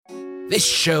This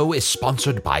show is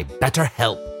sponsored by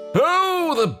BetterHelp.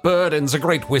 Oh, the burdens a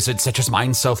great wizard such as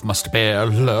myself must bear,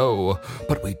 lo.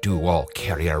 But we do all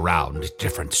carry around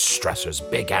different stressors,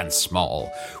 big and small.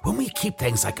 When we keep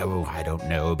things like,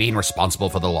 being responsible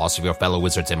for the loss of your fellow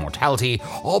wizard's immortality,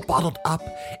 all bottled up,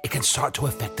 it can start to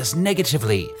affect us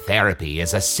negatively. Therapy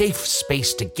is a safe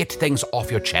space to get things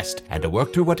off your chest and to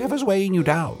work through whatever's weighing you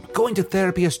down. Going to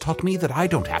therapy has taught me that I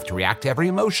don't have to react to every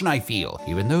emotion I feel,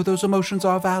 even though those emotions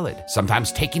are valid.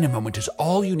 Sometimes taking a moment is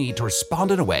all you need to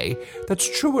respond in a way that's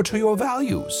truer to your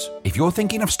values. If you're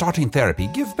thinking of starting therapy,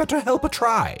 give BetterHelp a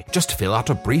try. Just fill out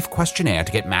a brief questionnaire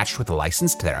to get matched with a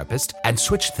licensed therapist and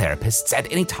switch therapists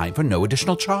at any time for no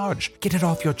additional charge. Get it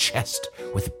off your chest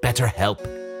with BetterHelp.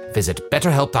 Visit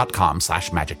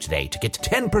betterhelp.com/magic today to get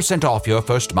 10% off your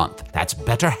first month. That's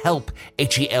BetterHelp,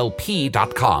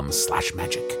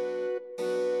 HELP.com/magic.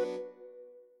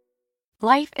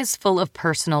 Life is full of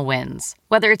personal wins.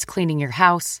 Whether it's cleaning your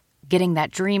house, getting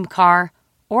that dream car,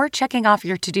 or checking off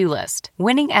your to-do list,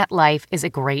 winning at life is a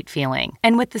great feeling.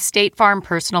 And with the State Farm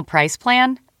Personal Price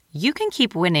Plan, you can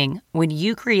keep winning when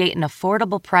you create an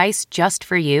affordable price just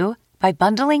for you by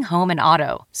bundling home and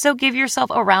auto. So give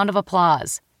yourself a round of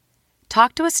applause.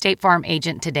 Talk to a State Farm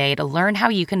agent today to learn how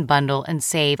you can bundle and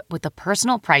save with the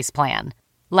Personal Price Plan.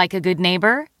 Like a good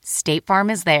neighbor, State Farm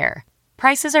is there.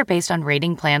 Prices are based on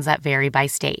rating plans that vary by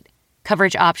state.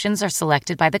 Coverage options are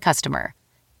selected by the customer.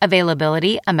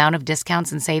 Availability, amount of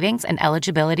discounts and savings, and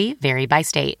eligibility vary by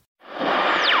state.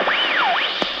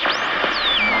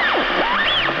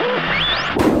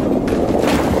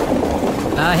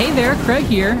 Hey there, Craig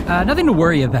here. Nothing to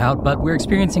worry about, but we're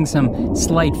experiencing some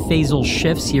slight phasal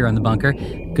shifts here on the bunker.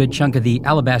 Good chunk of the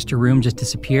alabaster room just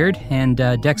disappeared, and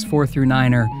decks 4 through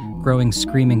 9 are growing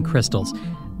screaming crystals.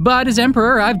 But as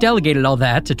Emperor, I've delegated all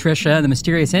that to Trisha, the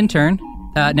mysterious intern.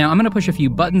 Now I'm going to push a few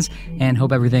buttons and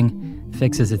hope everything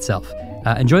fixes itself.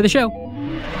 Enjoy the show.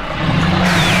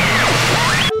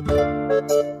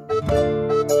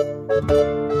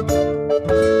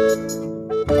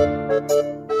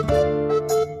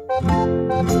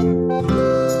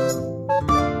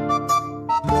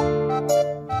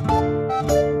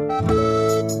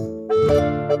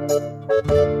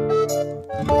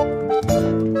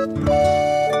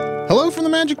 Hello from the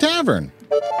Magic Tavern,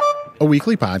 a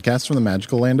weekly podcast from the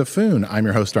magical land of Foon. I'm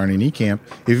your host, Arnie Niekamp.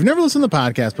 If you've never listened to the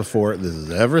podcast before, this is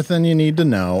everything you need to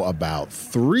know. About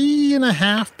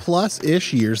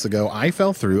 3.5+ years ago, I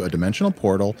fell through a dimensional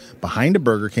portal behind a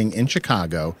Burger King in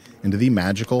Chicago into the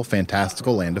magical,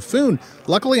 fantastical land of Foon.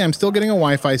 Luckily, I'm still getting a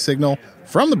Wi-Fi signal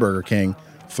from the Burger King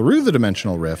through the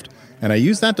dimensional rift, and I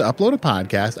use that to upload a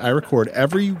podcast I record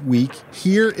every week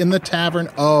here in the tavern.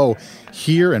 Oh,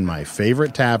 here in my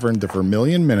favorite tavern, the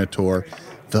Vermilion Minotaur.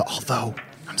 Although,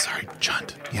 I'm sorry,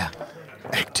 Chunt. Yeah.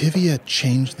 Activia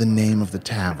changed the name of the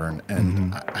tavern,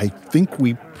 and I think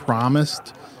we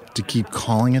promised to keep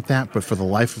calling it that, but for the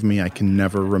life of me, I can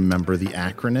never remember the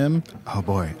acronym. Oh,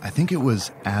 boy. I think it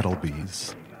was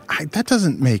Adelby's. That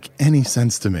doesn't make any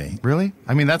sense to me. Really?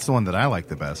 I mean, that's the one that I like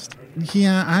the best.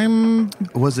 Yeah,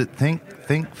 Was it Think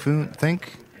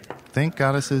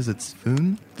Goddesses, it's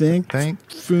Foon? Think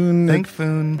Foon.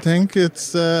 Think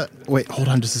it's, wait, hold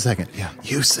on just a second. Yeah.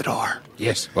 Usador.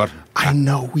 Yes, what? I don't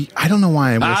know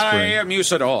why I'm whispering. I am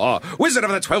Usador, wizard of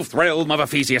the 12th realm of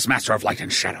Ephesius, master of light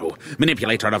and shadow,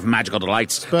 manipulator of magical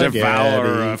delights,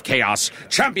 devourer of chaos,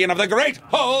 champion of the great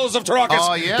halls of Tarakas.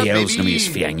 Oh, yeah, the elves know me as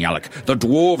Fiangyalak, the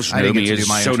dwarves know me as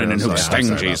Shonen and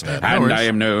Hookstanges, and I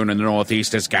am known in the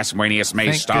northeast as Gaswanius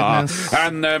Maystar,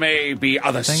 and there may be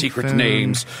other secret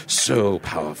names so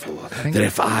powerful that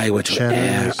if I were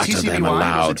to utter them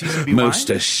aloud,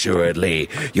 most assuredly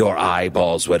your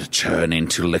eyeballs would churn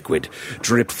into liquid,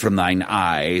 drip from thine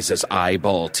eyes as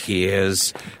eyeball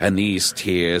tears, and these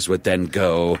tears would then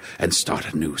go and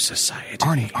start a new society.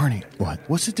 Arnie. What?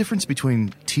 What's the difference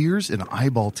between tears and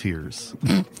eyeball tears?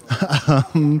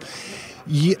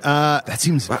 That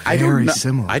seems very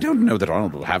similar. I don't know that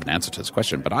Arnold will have an answer to this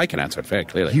question, but I can answer it very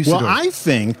clearly. Well, I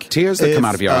think tears that come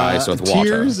out of your eyes with water.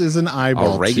 Tears is an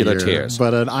eyeball are regular tear, tears.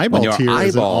 But an eyeball when your tear eyeball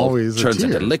isn't always a turns tear.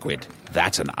 into liquid,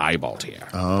 that's an eyeball tear.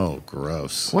 Oh,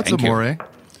 gross. What's Thank you. amore?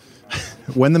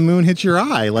 When the moon hits your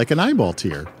eye like an eyeball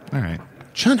tear. All right.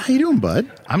 Chun, how you doing,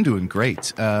 bud? I'm doing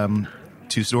great.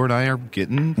 Two-Store and I are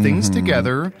getting things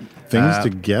together.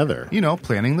 Together? You know,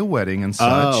 planning the wedding and such.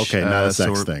 Oh, okay, not a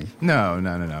sex thing. No,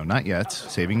 not yet.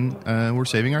 We're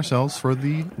saving ourselves for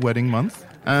the wedding month.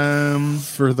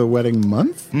 For the wedding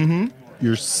month? Mm-hmm.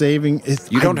 You're saving...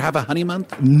 You don't have a honey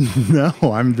month? No,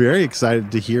 I'm very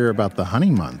excited to hear about the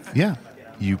honey month. Yeah.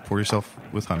 You pour yourself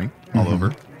with honey all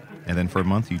over, and then for a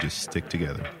month you just stick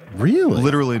together. Really?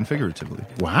 Literally and figuratively.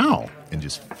 Wow. And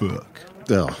just fuck.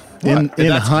 Ugh. What? In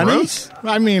That's honey? gross.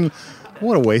 I mean,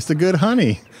 what a waste of good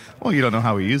honey. Well, you don't know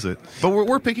how we use it. But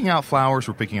we're picking out flowers.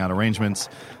 We're picking out arrangements.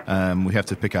 We have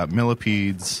to pick out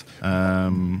millipedes.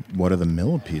 What are the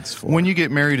millipedes for? When you get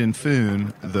married in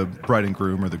Foon, the bride and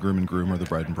groom, or the groom and groom, or the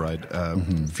bride and bride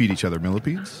feed each other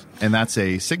millipedes. And that's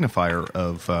a signifier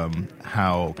of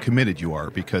how committed you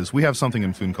are. Because we have something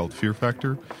in Foon called fear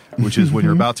factor, which is when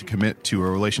you're about to commit to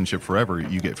a relationship forever,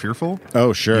 you get fearful.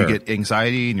 Oh, sure. You get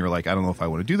anxiety, and you're like, I don't know if I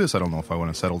want to do this. I don't know if I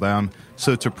want to settle down.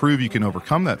 So to prove you can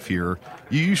overcome that fear,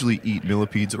 you usually eat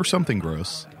millipedes or something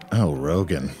gross. Oh,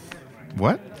 Rogan.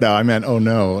 What? No, I meant, oh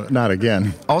no, not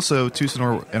again. Also,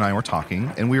 Tucson and I were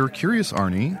talking, and we were curious,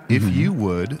 Arnie, if you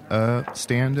would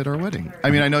stand at our wedding. I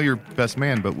mean, I know you're best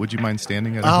man, but would you mind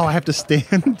standing at Oh, I have to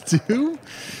stand too?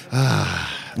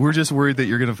 We're just worried that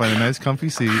you're going to find a nice, comfy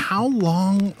seat. How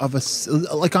long of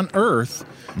like on Earth,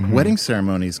 wedding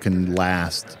ceremonies can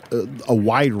last a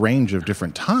wide range of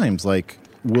different times. Like,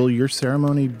 will your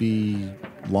ceremony be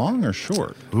long or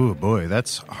short? Ooh, boy,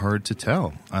 that's hard to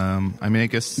tell. I mean, I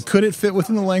guess... Could it fit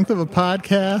within the length of a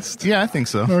podcast? Yeah, I think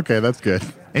so. Okay, that's good.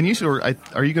 And you should,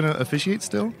 are you going to officiate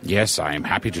still? Yes, I am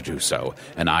happy to do so,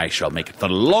 and I shall make it the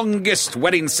longest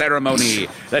wedding ceremony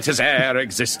that has e'er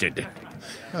existed.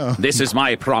 Oh. This is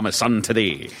my promise unto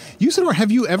thee. Usador,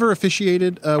 have you ever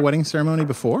officiated a wedding ceremony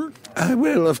before?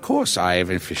 Well, of course, I've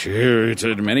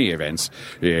officiated many events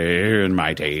in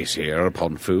my days here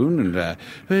upon Foon, and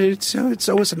it's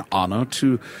always an honor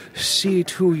to see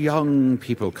two young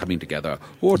people coming together,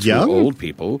 or two old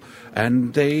people,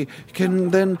 and they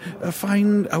can then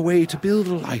find a way to build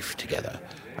a life together,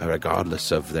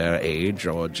 regardless of their age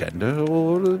or gender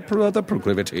or other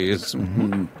proclivities.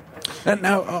 Mm-hmm. And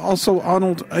now, also,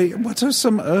 Arnold, what are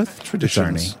some Earth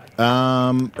traditions?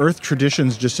 Earth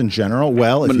traditions just in general?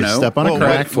 Well, if you step on a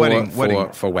crack... For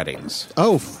weddings.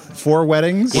 Oh, for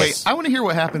weddings? Wait, I want to hear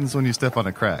what happens when you step on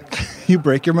a crack. You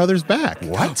break your mother's back.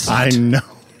 What? I know.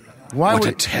 What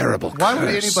a terrible curse. Why would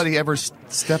anybody ever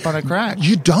step on a crack?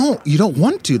 You don't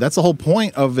want to. That's the whole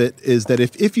point of it, is that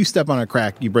if you step on a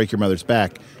crack, you break your mother's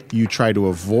back. You try to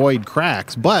avoid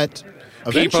cracks, but...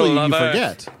 eventually, People you of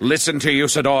forget. Earth, listen to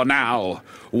Usador now.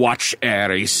 Watch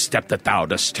every step that thou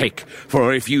dost take,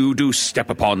 for if you do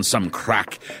step upon some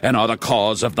crack, and are the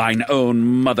cause of thine own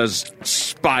mother's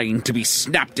spine to be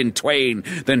snapped in twain,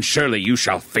 then surely you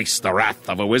shall face the wrath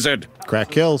of a wizard. Crack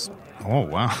kills. Oh,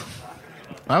 wow.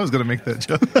 I was going to make that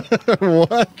joke.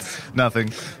 What?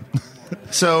 Nothing.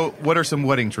 So, what are some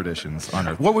wedding traditions on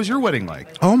Earth? What was your wedding like?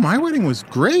 Oh, my wedding was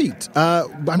great.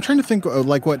 I'm trying to think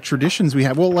like what traditions we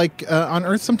have. Well, like on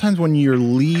Earth, sometimes when you're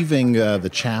leaving the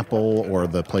chapel or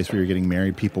the place where you're getting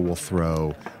married, people will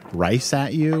throw rice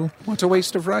at you. What a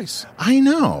waste of rice. I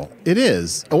know. It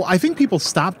is. Oh, I think people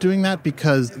stopped doing that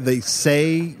because they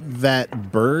say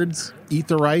that birds eat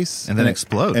the rice. And then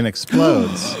explode. And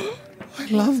explodes. I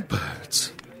love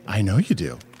birds. I know you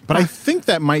do. But I think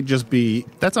that might just be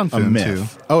That's on a Foon, myth. too.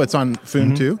 Oh, it's on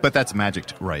Foon, too? But that's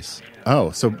magicked rice.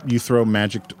 Oh, so you throw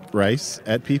magic rice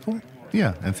at people?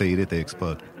 Yeah, and if they eat it, they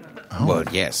explode. Oh. Well,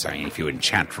 yes, I mean, if you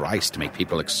enchant rice to make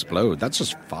people explode, that's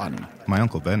just fun. My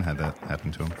Uncle Ben had that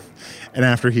happen to him. And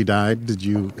after he died, did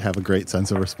you have a great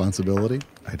sense of responsibility?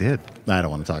 I did. I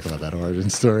don't want to talk about that origin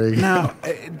story. Now,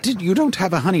 you don't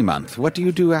have a honey month. What do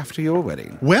you do after your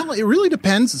wedding? Well, it really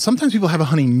depends. Sometimes people have a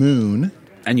honeymoon.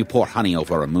 And you pour honey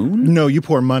over a moon? No, you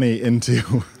pour money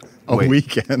into a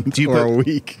weekend or a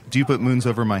week. Do you put moons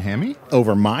over my hammy?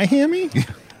 Over my hammy?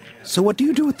 So what do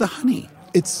you do with the honey?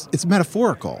 It's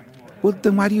metaphorical. Well,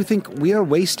 then why do you think we are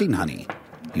wasting honey?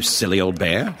 You silly old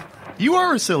bear. You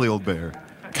are a silly old bear.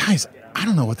 Guys, I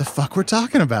don't know what the fuck we're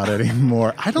talking about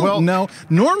anymore. I don't know.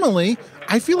 Normally,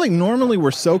 I feel like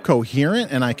we're so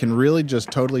coherent and I can really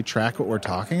just totally track what we're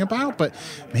talking about, but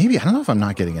maybe, I don't know if I'm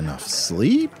not getting enough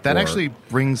sleep. That actually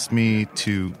brings me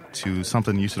to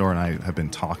something Usador and I have been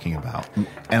talking about.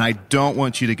 And I don't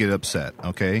want you to get upset,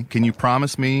 okay? Can you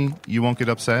promise me you won't get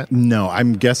upset? No,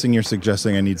 I'm guessing you're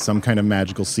suggesting I need some kind of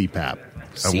magical CPAP.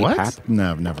 A what?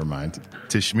 No, never mind.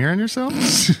 To smear on yourself?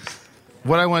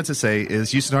 What I wanted to say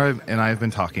is Usador and I have been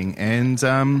talking, and,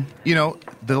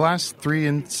 the last 3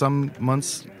 and some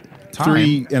months time.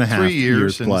 3.5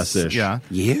 years since, plus-ish. Yeah.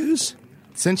 Years?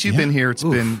 Since you've been here, it's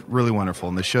been really wonderful,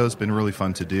 and the show's been really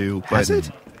fun to do. Has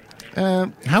it?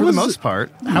 For the most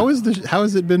part. How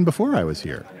has it been before I was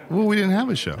here? Well, we didn't have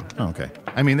a show. Oh, okay.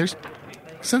 I mean,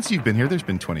 since you've been here, there's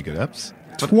been 20 good ups.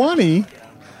 20?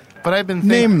 But I've been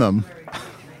Name them.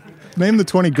 Name the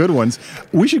 20 good ones.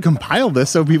 We should compile this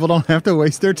so people don't have to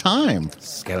waste their time.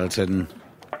 Skeleton.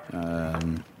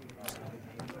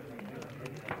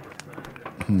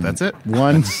 That's it.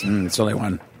 One. It's only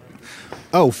one.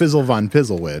 Oh, Fizzle Von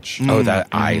Pizzlewitch. Oh, that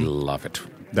I love it.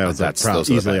 That's those are the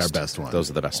easily best. our best one. Those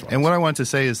are the best ones. And what I want to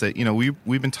say is that,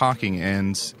 we've been talking,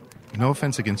 and no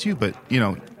offense against you, but,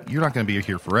 you're not going to be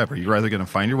here forever. You're either going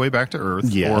to find your way back to Earth,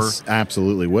 Yes,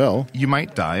 absolutely will. you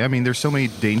might die. I mean, there's so many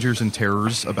dangers and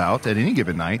terrors about at any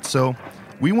given night, so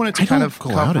we wanted to kind of go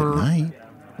cover... out at night.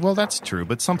 Well, that's true,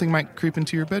 but something might creep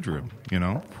into your bedroom,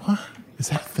 What? Is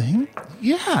that a thing?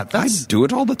 Yeah, I that's... do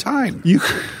it all the time. You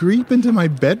creep into my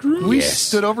bedroom? We Yes.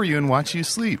 stood over you and watched you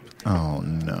sleep. Oh,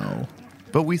 no.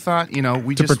 But we thought, we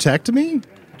To just... protect me?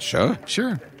 Sure.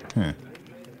 Sure. Huh.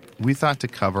 We thought to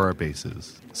cover our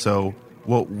bases. So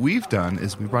what we've done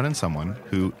is we brought in someone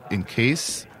who, in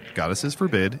case, goddesses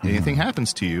forbid, anything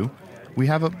happens to you, we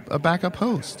have a backup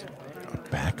host. A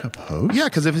backup host? Yeah,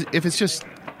 because if it's just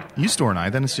you, Store, and I,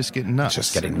 then it's just getting nuts.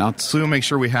 Just getting nuts. So we'll make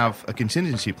sure we have a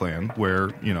contingency plan where,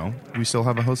 we still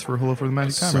have a host for Hello for the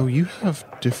Magic Camera. So you have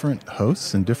different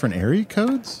hosts and different area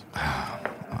codes?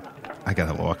 I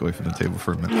got to walk away from the table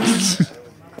for a minute.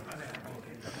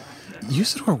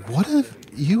 Usador, what have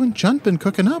you and Junt been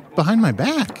cooking up behind my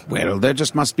back? Well, there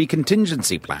just must be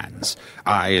contingency plans.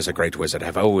 I, as a great wizard,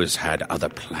 have always had other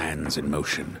plans in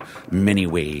motion. Many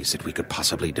ways that we could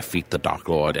possibly defeat the Dark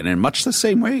Lord, and in much the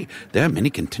same way, there are many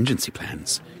contingency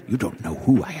plans. You don't know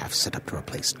who I have set up to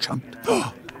replace Chunt.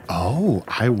 Oh,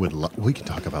 I would we can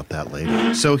talk about that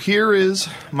later. So here is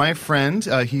my friend.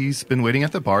 He's been waiting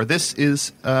at the bar. This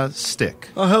is Stick.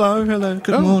 Oh, hello.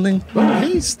 Good morning. Oh,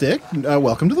 hey, Stick.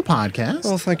 Welcome to the podcast.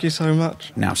 Oh, thank you so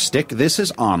much. Now, Stick, this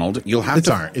is Arnold. You'll have It's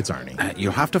to... Arnie.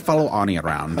 You'll have to follow Arnie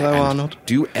around. Hello, and Arnold.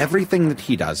 Do everything that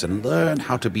he does and learn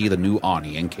how to be the new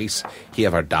Arnie in case he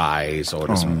ever dies or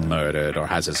is murdered or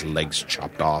has his legs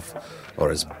chopped off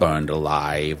or is burned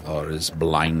alive or is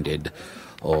blinded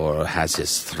or has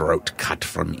his throat cut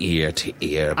from ear to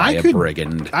ear by a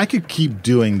brigand. I could keep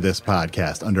doing this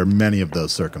podcast under many of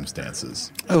those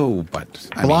circumstances. Oh, but...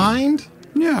 Blind?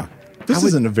 Yeah. This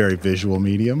isn't a very visual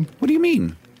medium. What do you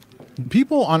mean?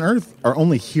 People on Earth are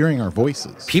only hearing our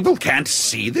voices. People can't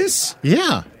see this?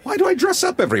 Yeah. Why do I dress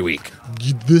up every week?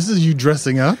 This is you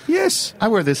dressing up? Yes. I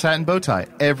wear this hat and bow tie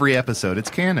every episode.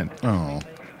 It's canon. Oh.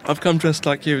 I've come dressed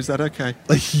like you. Is that okay?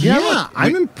 Yeah, look,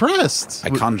 I'm impressed. I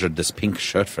conjured this pink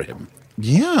shirt for him.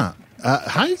 Yeah.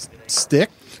 Hi, Stick.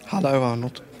 Hello,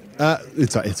 Arnold.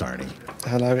 It's Arnie.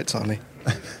 Hello, it's Annie.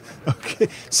 Okay.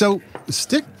 So,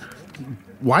 Stick,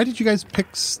 why did you guys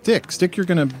pick Stick? Stick, you're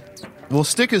going to... Well,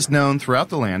 Stick is known throughout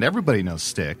the land. Everybody knows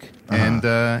Stick.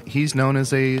 And he's known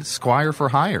as a squire for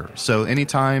hire. So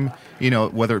anytime,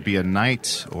 whether it be a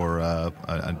knight or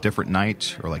a different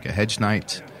knight or like a hedge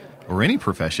knight or any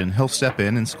profession, he'll step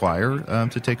in and squire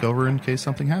to take over in case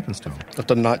something happens to him. I've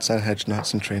done knights and hedge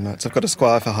knights and tree knights. I've got a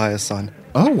squire for hire sign.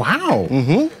 Oh, wow.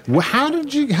 Mm-hmm. Well, how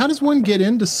does one get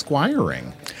into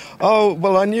squiring? Oh,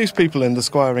 well, I knew people in the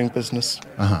squiring business.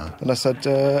 Uh-huh. And I said,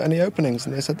 any openings?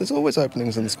 And they said, there's always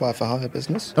openings in the squire for hire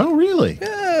business. Oh, really?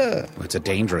 Yeah. Well, it's a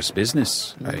dangerous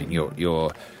business. I mean,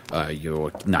 your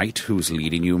knight who's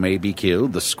leading you may be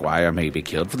killed. The squire may be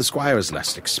killed, for the squire is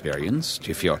less experienced.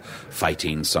 If you're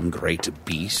fighting some great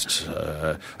beast,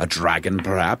 a dragon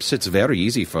perhaps, it's very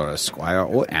easy for a squire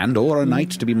or a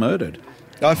knight to be murdered.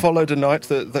 I followed a knight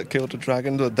that killed a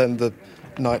dragon, but then the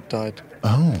knight died.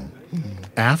 Oh.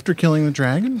 After killing the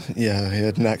dragon? Yeah, he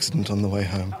had an accident on the way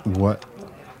home. What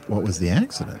was the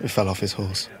accident? He fell off his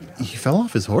horse. He fell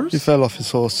off his horse? He fell off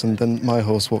his horse, and then my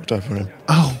horse walked over him.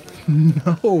 Oh,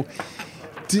 no.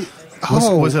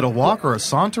 Was it a walk or a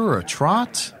saunter or a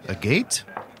trot? A gait?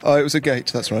 Oh, it was a gate.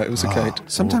 That's right. It was a gate.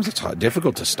 Sometimes it's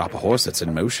difficult to stop a horse that's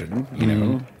in motion, you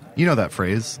know. You know that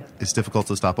phrase, it's difficult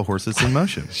to stop a horse that's in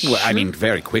motion. Well, I mean,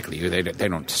 very quickly. They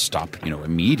don't stop,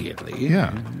 immediately.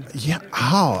 Yeah. Yeah.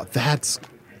 Oh, that's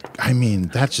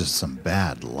just some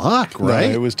bad luck, right?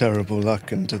 No, it was terrible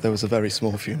luck, and there was a very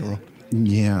small funeral.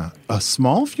 Yeah. A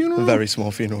small funeral? A very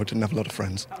small funeral. Didn't have a lot of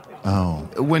friends. Oh.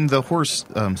 When the horse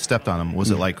stepped on him,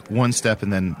 was it like one step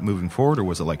and then moving forward, or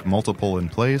was it like multiple in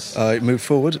place? It moved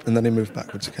forward, and then he moved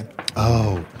backwards again.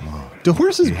 Oh. Do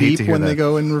horses You hate beep to hear when they that.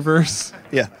 go in reverse?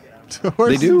 Yeah.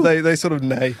 They do? They sort of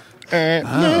neigh. I've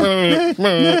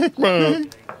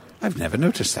never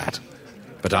noticed that.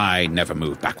 But I never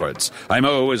move backwards. I'm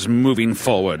always moving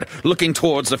forward, looking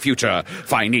towards the future,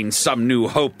 finding some new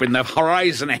hope in the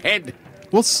horizon ahead.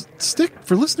 Well, Stick,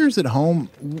 for listeners at home,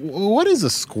 what is a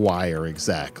squire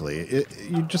exactly?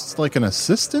 You're just like an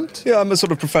assistant? Yeah, I'm a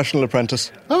sort of professional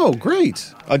apprentice. Oh,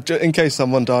 great. In case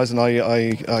someone dies and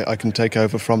I can take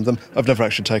over from them. I've never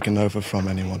actually taken over from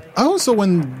anyone. Oh, so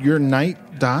when your knight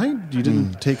died, you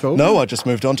didn't take over? No, I just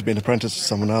moved on to be an apprentice to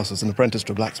someone else. I was an apprentice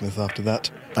to a blacksmith after that.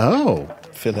 Oh.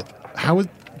 Philip. How was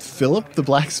Philip the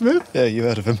blacksmith? Yeah, you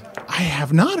heard of him. I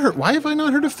have not heard. Why have I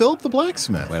not heard of Philip the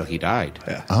blacksmith? Well, he died.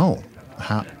 Yeah. Oh.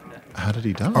 How did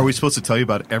he die? Are we supposed to tell you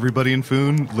about everybody in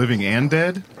Foon, living and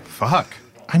dead? Fuck.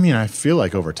 I mean, I feel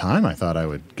like over time I thought I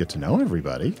would get to know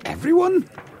everybody. Everyone?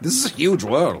 This is a huge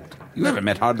world. You haven't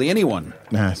met hardly anyone.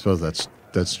 Nah, I suppose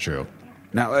that's true.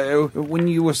 Now, when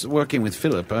you were working with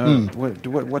Philip,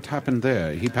 what happened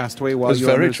there? He passed away while It was you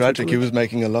were very under his tragic. He tutelage? was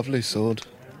making a lovely sword.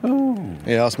 Oh.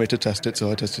 He asked me to test it, so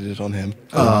I tested it on him.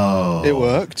 Oh. It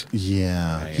worked.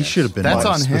 Yeah, he should have been That's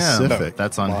more on him. specific.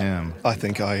 That's on him. I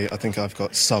think I've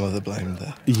got some of the blame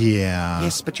there. Yeah.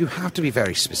 Yes, but you have to be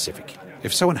very specific.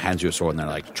 If someone hands you a sword and they're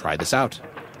like, try this out,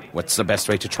 what's the best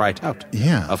way to try it out?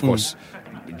 Yeah. Of course,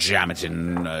 jam it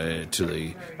in to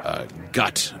the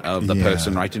gut of the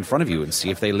person right in front of you and see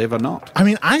if they live or not. I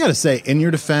mean, I gotta say, in your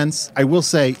defense, I will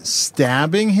say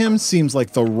stabbing him seems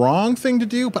like the wrong thing to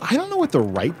do, but I don't know what the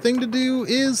right thing to do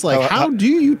is. Like, how do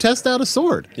you test out a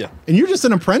sword? Yeah. And you're just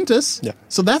an apprentice. Yeah.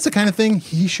 So that's the kind of thing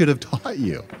he should have taught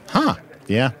you. Huh.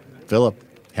 Yeah. Philip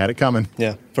had it coming.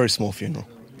 Yeah, very small funeral.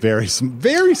 Very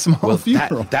small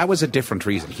funeral. That was a different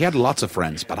reason. He had lots of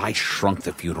friends, but I shrunk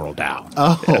the funeral down.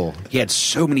 Oh. He had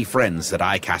so many friends that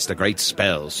I cast a great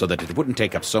spell so that it wouldn't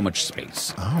take up so much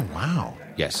space. Oh, wow.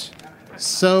 Yes.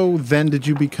 So then did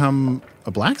you become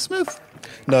a blacksmith?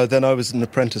 No, then I was an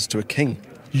apprentice to a king.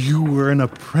 You were an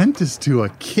apprentice to a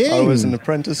king. I was an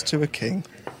apprentice to a king.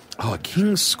 Oh, a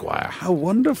king's squire. How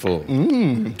wonderful.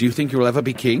 Do you think you'll ever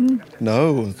be king?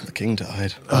 No, the king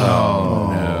died.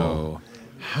 Oh, no.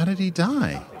 How did he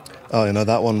die? Oh,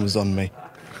 that one was on me.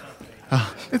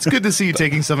 It's good to see you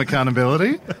taking some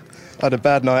accountability. I had a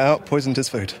bad night out, poisoned his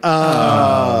food.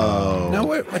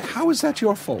 No, how is that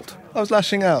your fault? I was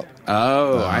lashing out.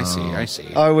 Oh, I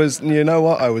see. I was, you know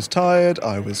what? I was tired.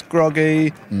 I was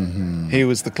groggy. Mm-hmm. He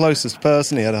was the closest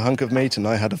person. He had a hunk of meat and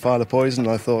I had a vial of poison.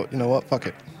 I thought, you know what? Fuck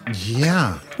it.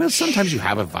 Yeah. Well, sometimes you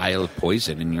have a vial of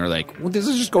poison and you're like, well, this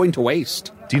is just going to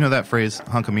waste. Do you know that phrase,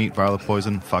 hunk of meat, vial of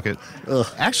poison, fuck it? Ugh.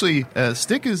 Actually,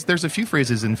 Stick there's a few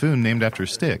phrases in Foon named after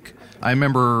Stick. I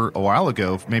remember a while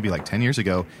ago, maybe like 10 years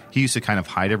ago, he used to kind of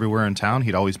hide everywhere in town.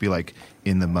 He'd always be like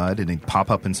in the mud and he'd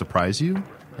pop up and surprise you.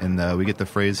 And we get the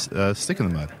phrase, stick in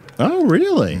the mud. Oh,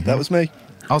 really? That was me.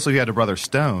 Also, he had a brother,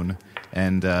 Stone.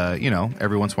 And,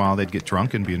 every once in a while they'd get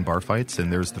drunk and be in bar fights.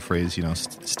 And there's the phrase,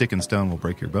 stick and stone will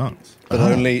break your bones. But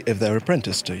only if they're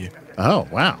apprenticed to you. Oh,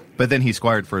 wow. But then he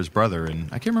squired for his brother. And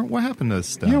I can't remember what happened to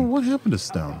Stone. Yeah, what happened to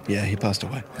Stone? Yeah, he passed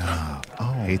away.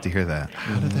 I hate to hear that.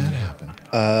 How did that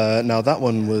happen? Now, that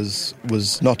one was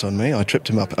not on me. I tripped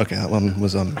him up. Okay, that one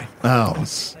was on me. Oh.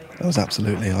 That was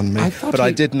absolutely on me.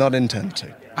 I did not intend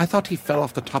to. I thought he fell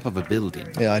off the top of a building.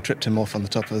 Yeah, I tripped him off on the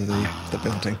top of the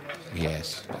building.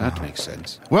 Yes, that makes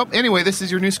sense. Well, anyway, this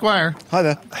is your new squire. Hi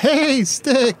there. Hey,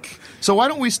 Stick. So why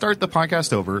don't we start the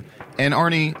podcast over? And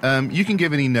Arnie, you can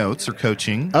give any notes or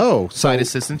coaching, side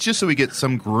assistance, just so we get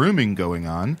some grooming going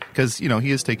on, because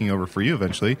he is taking over for you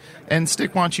eventually. And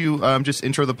Stick, why don't you just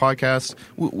intro the podcast?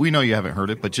 We know you haven't heard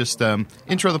it, but just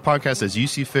intro the podcast as you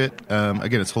see fit.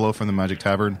 Again, it's Hello from the Magic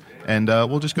Tavern, and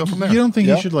we'll just go from there. You don't think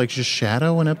you should just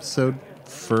shadow an episode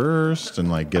first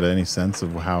and get any sense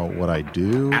of what I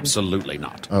do? Absolutely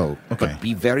not. Oh, okay. But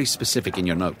be very specific in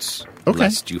your notes,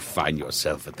 lest you find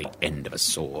yourself at the end of a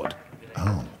sword.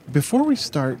 Oh. Before we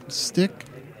start, Stick,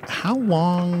 how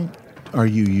long are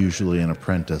you usually an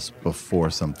apprentice before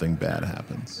something bad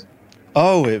happens?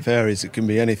 Oh, it varies. It can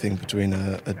be anything between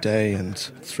a day and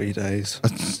 3 days.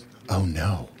 Oh,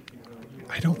 no.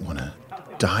 I don't want to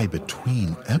die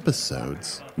between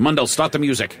episodes. Mundell, start the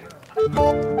music.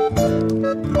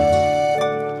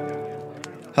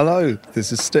 Hello,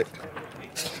 this is Stick.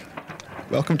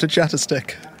 Welcome to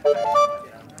Chatterstick.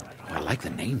 I like the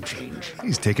name change.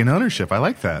 He's taking ownership. I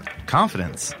like that.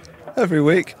 Confidence. Every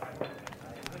week,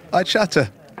 I chatter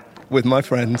with my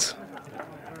friends.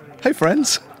 Hey,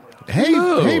 friends. Hey,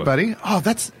 Hello. hey, buddy. Oh,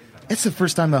 it's the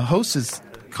first time the host has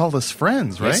called us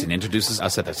friends, right? Yes, and introduces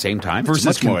us at the same time. Versus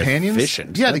it's much more companions.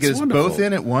 efficient. Yeah, to That's get us wonderful. both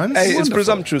in at once. Hey, it's Wonderful.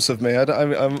 presumptuous of me.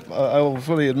 I will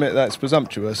fully admit that's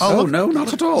presumptuous. Oh, no,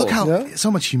 not at all. Look how Yeah.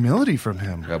 so much humility from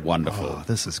him. Wonderful. Oh,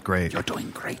 this is great. You're doing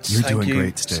great. You're Thank doing you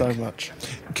great, Stick. so much.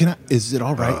 Is it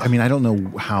all right? I mean, I don't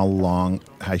know how long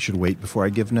I should wait before I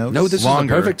give notes. No, this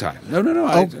Longer. is the perfect time. No.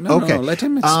 Okay. No, let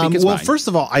him speak his well, mind. first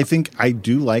of all, I think I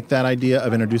do like that idea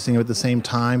of introducing them at the same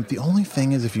time. The only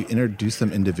thing is if you introduce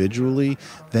them individually,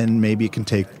 then maybe it can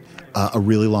take a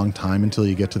really long time until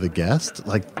you get to the guest.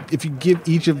 Like, if you give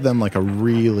each of them like a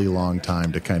really long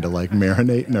time to kind of like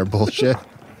marinate in their bullshit.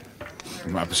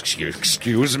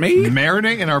 Excuse me?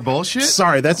 Marinate in our bullshit?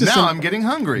 Sorry, that's just now some- I'm getting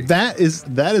hungry. That is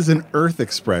an Earth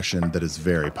expression that is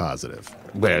very positive.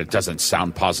 Well, it doesn't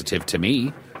sound positive to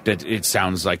me. That it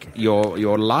sounds like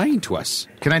you're lying to us.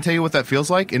 Can I tell you what that feels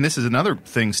like? And this is another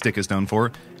thing Stick is known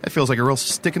for. It feels like a real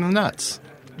stick in the nuts.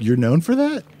 You're known for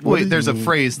that? What Well, do there's you a mean?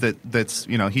 phrase that's,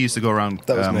 he used to go around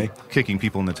That was me. kicking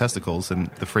people in the testicles, and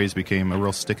the phrase became a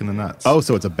real stick in the nuts. Oh,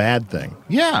 so it's a bad thing.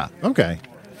 Yeah. Okay.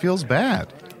 Feels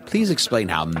bad. Please explain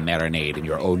how marinade in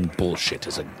your own bullshit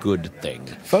is a good thing.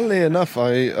 Funnily enough,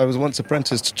 I was once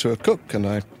apprenticed to a cook, and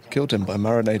I killed him by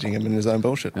marinating him in his own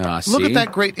bullshit. See? Look at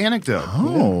that great anecdote.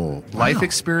 Oh, Life wow.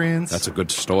 experience. That's a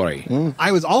good story.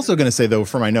 I was also going to say, though,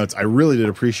 for my notes, I really did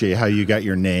appreciate how you got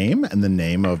your name and the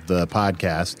name of the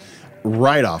podcast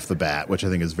right off the bat, which I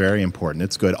think is very important.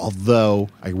 It's good. Although,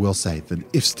 I will say that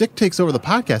if Stick takes over the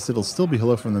podcast, it'll still be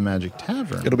Hello from the Magic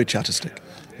Tavern. It'll be Chatterstick.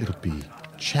 It'll be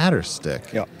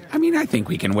Chatterstick. Yeah. I mean, I think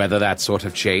we can weather that sort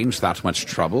of change, that much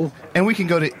trouble. And we can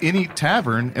go to any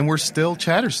tavern, and we're still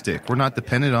Chatterstick. We're not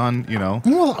dependent on,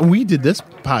 Well, we did this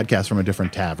podcast from a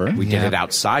different tavern. We did it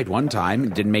outside one time.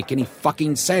 It didn't make any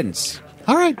fucking sense.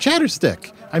 All right,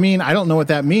 Chatterstick. I mean, I don't know what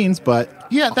that means, but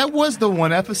Yeah, that was the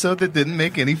one episode that didn't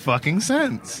make any fucking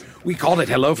sense. We called it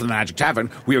Hello from the Magic Tavern.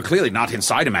 We were clearly not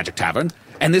inside a magic tavern.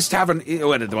 And this tavern,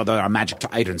 well, there are magic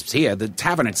items here. The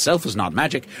tavern itself is not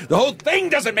magic. The whole thing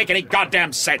doesn't make any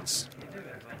goddamn sense.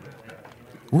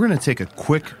 We're going to take a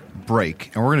quick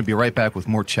break, and we're going to be right back with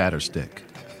more Chatterstick.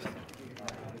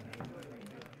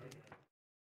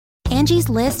 Angie's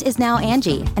List is now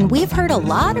Angie, and we've heard a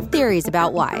lot of theories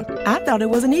about why. I thought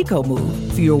it was an eco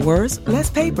move. Fewer words,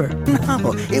 less paper.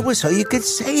 No, it was so you could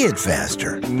say it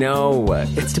faster. No,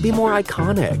 it's to be more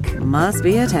iconic. Must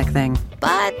be a tech thing.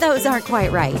 But those aren't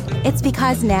quite right. It's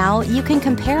because now you can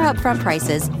compare upfront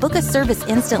prices, book a service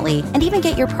instantly, and even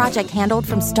get your project handled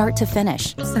from start to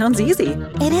finish. Sounds easy.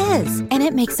 It is, and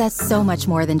it makes us so much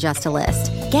more than just a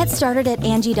list. Get started at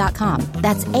Angie.com.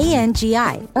 That's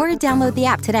ANGI, or download the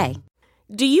app today.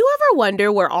 Do you ever wonder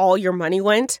where all your money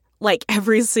went? Like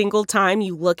every single time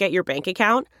you look at your bank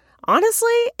account?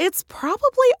 Honestly, it's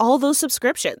probably all those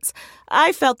subscriptions.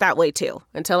 I felt that way too,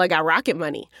 until I got Rocket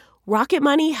Money. Rocket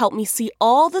Money helped me see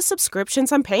all the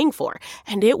subscriptions I'm paying for,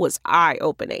 and it was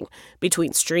eye-opening.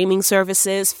 Between streaming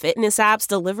services, fitness apps,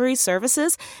 delivery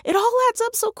services, it all adds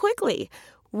up so quickly.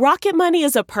 Rocket Money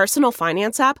is a personal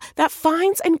finance app that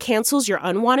finds and cancels your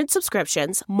unwanted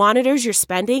subscriptions, monitors your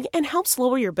spending, and helps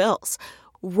lower your bills.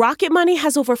 Rocket Money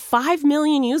has over 5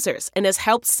 million users and has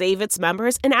helped save its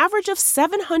members an average of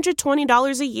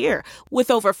 $720 a year, with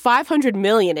over 500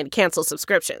 million in canceled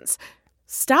subscriptions.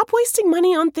 Stop wasting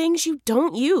money on things you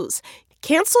don't use.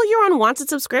 Cancel your unwanted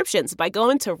subscriptions by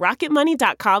going to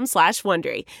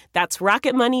rocketmoney.com/Wondery. That's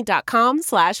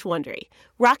rocketmoney.com/Wondery.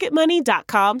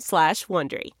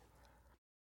 rocketmoney.com/Wondery.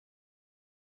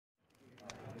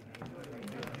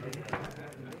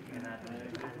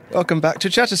 Welcome back to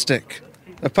Chatterstick,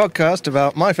 a podcast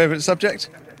about my favourite subject,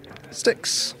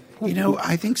 sticks. You know,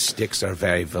 I think sticks are a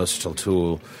very versatile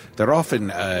tool. They're often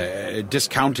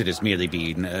discounted as merely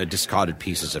being discarded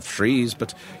pieces of trees,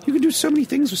 but you can do so many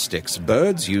things with sticks.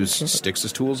 Birds use sticks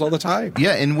as tools all the time.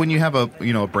 Yeah, and when you have a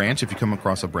branch, if you come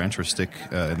across a branch or stick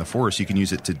in the forest, you can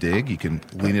use it to dig. You can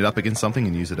lean it up against something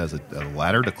and use it as a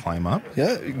ladder to climb up.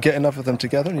 Yeah, get enough of them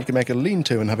together and you can make a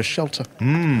lean-to and have a shelter.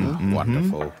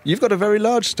 Wonderful. You've got a very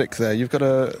large stick there. You've got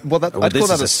a... Well, I'd this call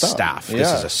that is a a staff. Yeah.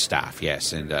 This is a staff,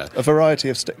 yes. And a variety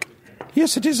of stick.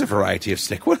 yes, it is a variety of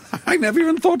stick. Well, I never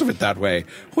even thought of it that way.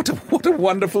 What a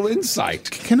wonderful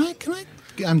insight. Can I?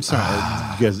 I'm sorry,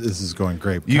 you guys. This is going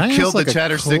great. You Can I killed ask, the a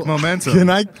Chatterstick momentum. Can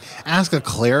I ask a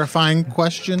clarifying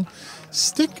question?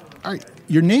 Stick.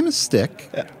 Your name is Stick.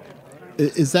 Yeah.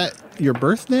 Is that your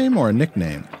birth name or a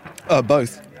nickname?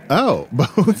 Both. Oh,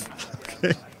 both.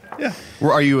 Okay. Yeah.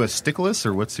 Or are you a stickless,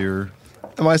 or what's your...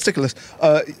 Am I a stickless?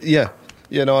 Yeah.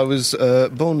 Yeah, no, I was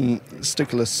born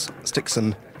stickless,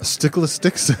 Stickson. A Stickless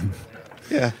Stickson.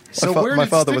 Yeah. So my where my did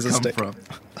father stick was a come stick. from?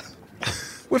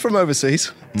 We're from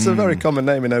overseas. It's a very common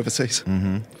name in overseas.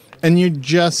 Mm-hmm. And you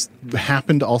just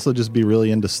happen to also just be really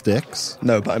into sticks?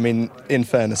 No, but I mean, in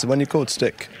fairness, when you're called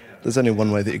Stick, there's only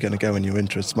one way that you're going to go in your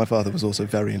interests. My father was also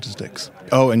very into sticks.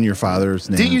 Oh, and your father's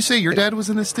name? Didn't you say your dad was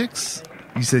into sticks?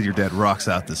 You said your dad rocks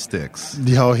out the sticks.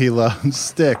 Oh, he loves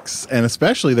sticks, and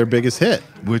especially their biggest hit.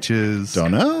 Which is?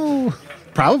 Don't know.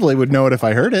 Probably would know it if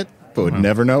I heard it, but would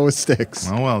never know it was sticks.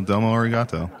 Oh, well, domo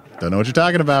arigato. Don't know what you're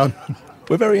talking about.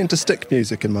 We're very into stick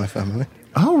music in my family.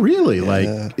 Oh, really?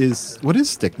 Yeah. What is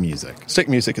stick music? Stick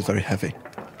music is very heavy.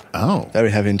 Oh.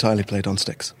 Very heavy, entirely played on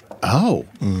sticks. Oh.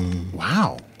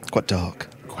 Wow. Quite dark.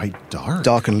 Quite dark.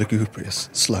 Dark and lugubrious.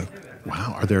 Slow.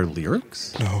 Wow. Are there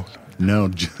lyrics? No. No,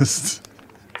 just...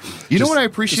 You know what I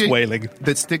appreciate just wailing.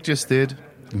 that Stick just did?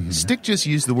 Mm-hmm. Stick just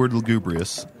used the word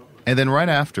lugubrious, and then right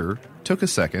after took a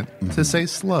second to say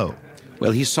slow.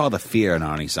 Well, he saw the fear in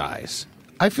Arnie's eyes.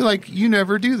 I feel like you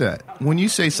never do that. When you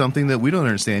say something that we don't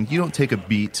understand, you don't take a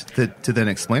beat to then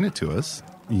explain it to us.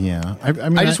 Yeah. I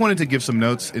mean, I just wanted to give some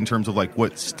notes in terms of like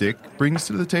what Stick brings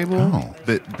to the table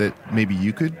that maybe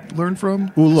you could learn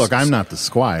from. Well, look, I'm not the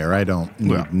Squire. I don't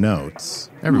need notes.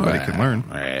 Everybody can learn.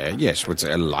 Yes,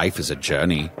 life is a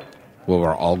journey where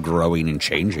we're all growing and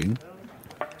changing.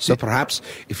 So perhaps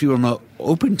if you were more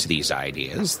open to these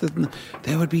ideas, then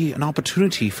there would be an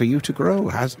opportunity for you to grow.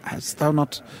 Hast thou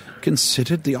not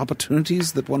considered the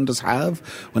opportunities that one does have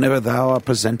whenever thou are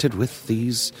presented with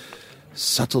these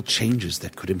subtle changes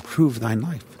that could improve thy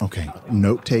life? Okay,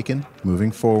 note taken.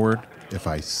 Moving forward, if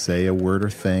I say a word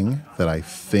or thing that I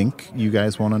think you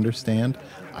guys won't understand,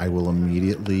 I will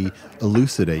immediately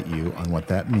elucidate you on what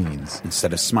that means.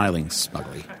 Instead of smiling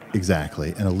smugly.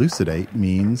 Exactly. And elucidate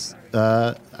means,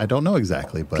 I don't know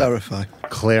exactly, but...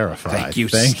 Clarify. Thank you,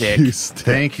 Stick.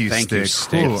 Thank you, Stick.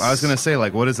 Stick. Cool. I was going to say,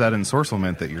 like, what is that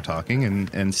ensorcellement that you're talking?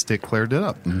 And Stick cleared it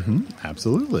up. Mm-hmm.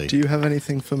 Absolutely. Do you have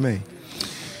anything for me?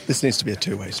 This needs to be a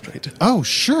two-way street. Oh,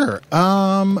 sure.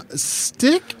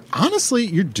 Stick, honestly,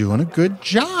 you're doing a good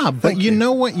job. But you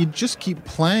know what? You just keep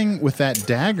playing with that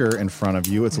dagger in front of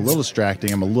you. It's a little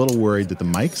distracting. I'm a little worried that the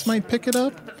mics might pick it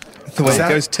up. The way it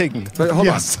goes ting. Hold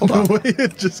on. The way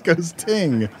it just goes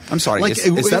ting. I'm sorry. Like,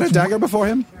 is that a dagger before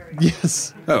him?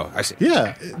 Yes. Oh, I see.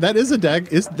 Yeah, that is a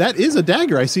that is a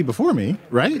dagger I see before me,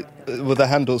 right? Well, the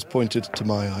handle's pointed to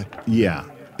my eye. Yeah,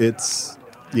 it's...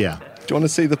 Yeah. Do you want to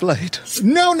see the blade?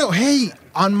 No. Hey,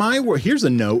 on my word, here's a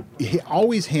note.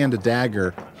 Always hand a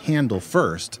dagger handle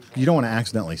first. You don't want to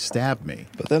accidentally stab me.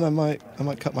 But then I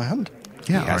might cut my hand.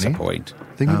 Yeah, he has a point.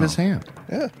 Think of his hand.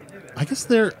 Yeah. I guess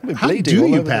they're... How do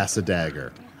you pass a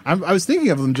dagger? I was thinking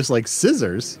of them just like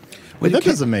scissors. Well, that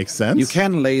doesn't make sense. You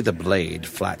can lay the blade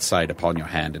flat side upon your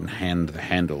hand and hand the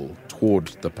handle toward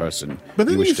the person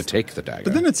you wish to take the dagger.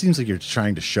 But then it seems like you're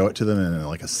trying to show it to them in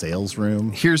like a sales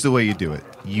room. Here's the way you do it.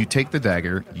 You take the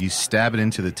dagger, you stab it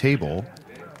into the table,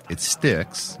 it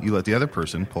sticks, you let the other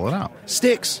person pull it out.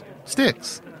 Sticks.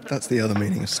 That's the other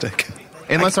meaning of stick.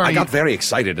 I got very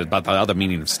excited about the other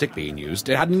meaning of stick being used.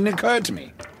 It hadn't occurred to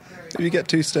me. If you get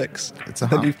two sticks, it's a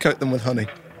then you coat them with honey.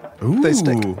 Ooh. They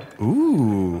stick.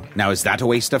 Ooh. Now, is that a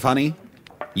waste of honey?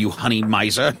 You honey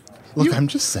miser. Look, I'm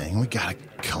just saying we gotta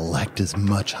collect as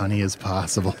much honey as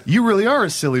possible. You really are a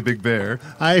silly big bear.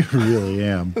 I really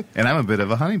am. And I'm a bit of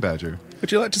a honey badger.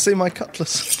 Would you like to see my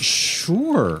cutlass?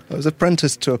 Sure. I was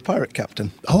apprenticed to a pirate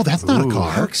captain. Oh, that's not a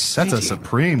car. That's a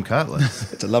supreme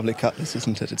cutlass. It's a lovely cutlass,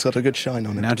 isn't it? It's got a good shine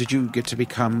on it. Now, did you get to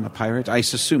become a pirate? I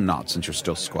assume not, since you're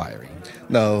still squiring.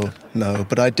 No,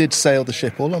 but I did sail the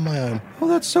ship all on my own. Oh,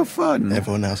 that's so fun.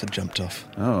 Everyone else had jumped off.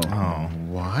 Oh.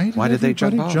 Why did they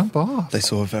jump off? They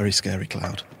saw a very scary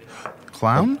cloud.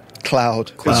 Clown?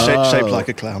 Cloud. It was shaped like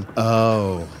a clown.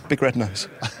 Oh. Big red nose.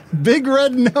 Big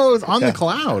red nose on the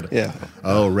cloud. Yeah.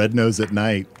 Oh, red nose at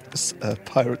night.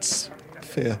 Pirates'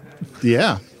 fear.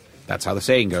 Yeah. That's how the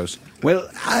saying goes. Well,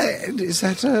 how did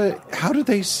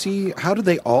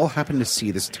they all happen to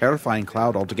see this terrifying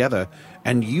cloud altogether?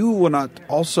 And you were not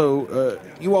also,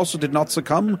 you also did not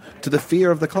succumb to the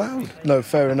fear of the cloud? No,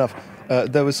 fair enough.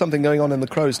 There was something going on in the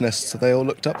crow's nest, so they all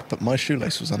looked up, but my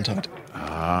shoelace was untied.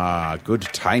 Ah, good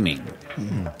timing.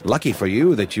 Lucky for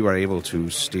you that you were able to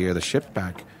steer the ship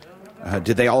back.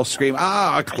 Did they all scream,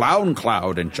 a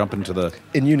cloud, and jump into the...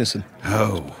 In unison.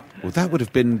 Oh, well, that would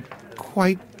have been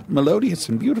quite melodious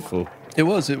and beautiful. It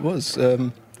was.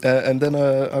 And then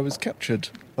I was captured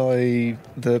by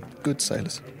the good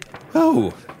sailors.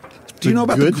 Oh, Do you know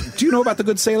about the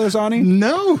good sailors, Arnie?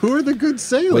 No, who are the good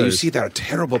sailors? Well, you see, there are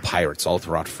terrible pirates all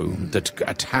throughout Foon that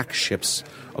attack ships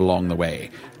along the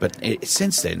way. But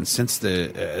since then, since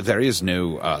there is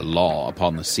no law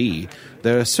upon the sea,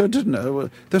 they're sort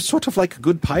of like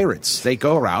good pirates. They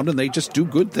go around and they just do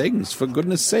good things for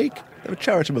goodness sake. They're a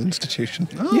charitable institution.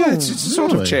 Oh, yeah, it's a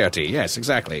sort really? of charity. Yes,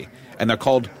 exactly. And they're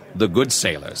called the Good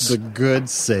Sailors. The good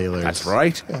sailors. That's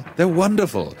right. Yeah. They're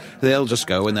wonderful. They'll just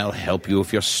go and they'll help you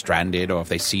if you're stranded or if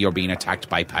they see you're being attacked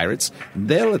by pirates.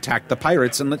 They'll attack the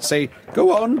pirates and let's say,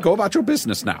 go about your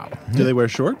business now. Do they wear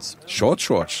shorts?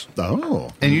 Shorts. Oh.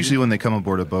 And usually when they come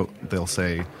aboard a boat, they'll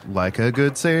say, like a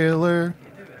good sailor.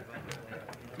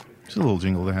 It's a little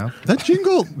jingle to have. That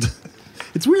jingle...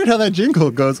 It's weird how that jingle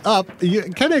goes up. You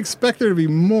kind of expect there to be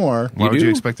more. Why would you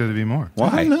expect there to be more? Why?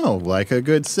 I don't know. Like a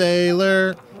good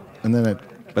sailor. And then it...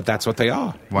 But that's what they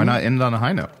are. Why not end on a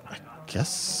high note? I guess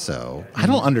so. I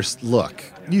don't understand. Look,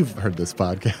 you've heard this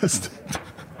podcast.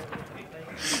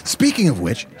 Speaking of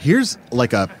which, here's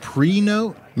like a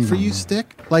pre-note for you,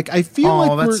 Stick. Like, I feel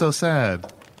like that's so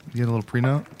sad. You get a little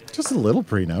pre-note? Just a little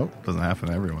pre-note. Doesn't happen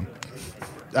to everyone.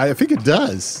 I think it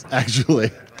does,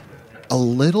 actually. A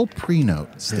little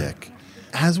pre-note, Stick.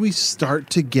 As we start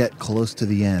to get close to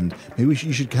the end, maybe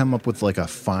you should come up with like a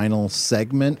final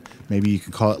segment. Maybe you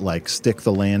could call it like Stick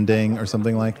the Landing or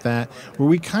something like that, where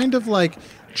we kind of like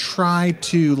try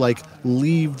to like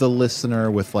leave the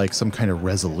listener with like some kind of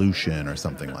resolution or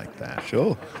something like that.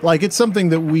 Sure. Like it's something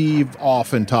that we've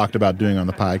often talked about doing on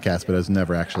the podcast, but has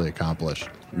never actually accomplished.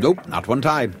 Nope, not one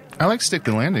time. I like Stick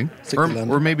the Landing. Stick the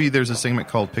Landing. Or maybe there's a segment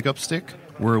called Pick Up Stick,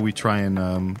 where we try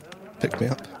and... Pick me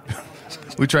up.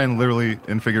 We try and literally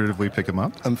and figuratively pick him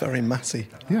up. I'm very massy.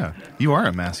 Yeah, you are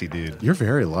a massy dude. You're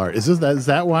very large. Is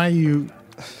that why you...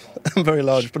 I'm very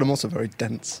large, but I'm also very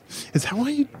dense. Is that why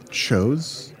you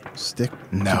chose Stick to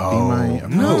be my...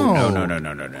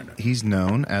 No. He's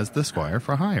known as the Squire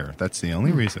for hire. That's the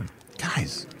only reason.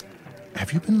 Guys,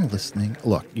 have you been listening?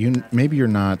 Look, maybe you're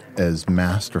not as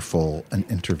masterful an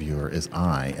interviewer as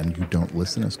I, and you don't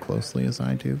listen as closely as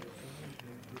I do.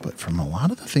 But from a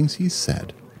lot of the things he's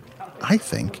said, I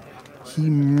think he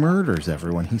murders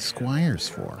everyone he squires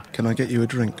for. Can I get you a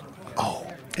drink?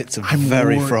 Oh, it's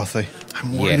very frothy.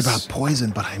 I'm worried about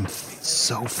poison, but I'm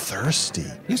so thirsty.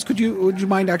 Yes, would you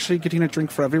mind actually getting a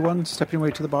drink for everyone? Stepping away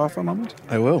to the bar for a moment?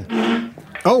 I will.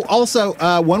 Oh, also,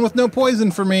 one with no poison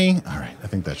for me. All right, I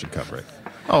think that should cover it.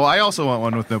 Oh, I also want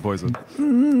one with no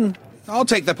poison. I'll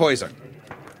take the poison.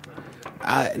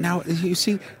 Now, you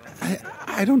see...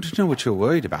 I don't know what you're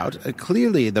worried about.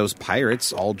 Clearly, those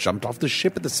pirates all jumped off the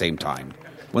ship at the same time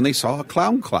when they saw a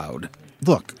clown cloud.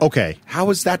 Look, okay. How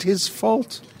is that his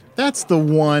fault? That's the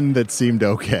one that seemed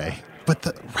okay. But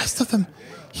the rest of them,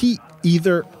 he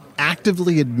either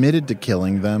actively admitted to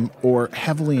killing them or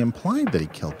heavily implied that he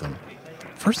killed them.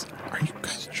 First, are you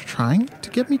guys trying to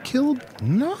get me killed?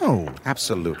 No.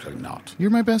 Absolutely not. You're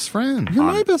my best friend. You're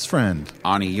my best friend.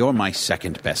 Arnie, you're my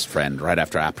second best friend right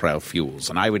after April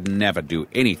Fuels, and I would never do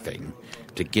anything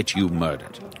to get you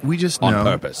murdered. We just know. On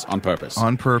purpose.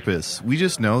 On purpose. We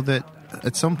just know that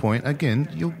at some point, again,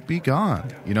 you'll be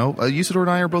gone. You know, Usador and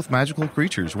I are both magical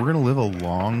creatures. We're going to live a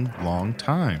long, long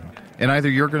time. And either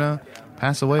you're going to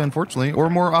pass away, unfortunately,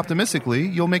 or more optimistically,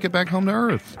 you'll make it back home to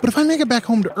Earth. But if I make it back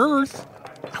home to Earth...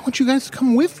 I want you guys to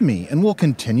come with me, and we'll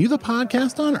continue the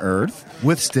podcast on Earth.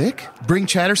 With Stick? Bring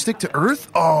Chatterstick to Earth?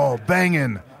 Oh,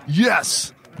 bangin'.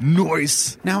 Yes!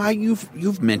 Nice! Now,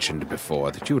 you've mentioned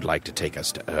before that you would like to take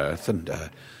us to Earth and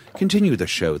continue the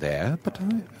show there, but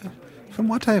from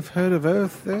what I've heard of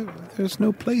Earth, there's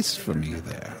no place for me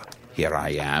there. Here I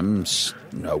am,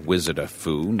 a wizard of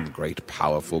Foon, great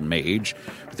powerful mage,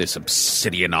 with this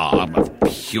obsidian arm of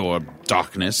pure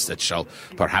darkness that shall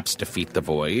perhaps defeat the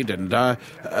void, and that's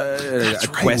a right.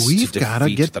 quest We've to got to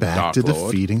defeat get the back Dark to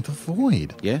Lord. defeating the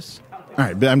void. Yes? All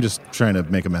right, but I'm just trying to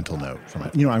make a mental note from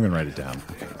it. You know, I'm going to write it down.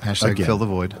 Hashtag Again. fill the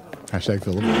void. Hashtag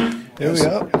fill the void. Here we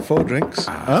are, 4 drinks.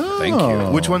 Thank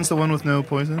you. Which one's the one with no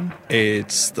poison?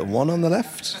 It's the one on the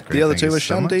left. Great, The other thank 2 you are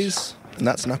so much. shandies, and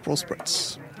that's an Aperol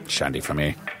Spritz. Shandy for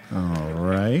me. All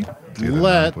right. Do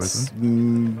that Let's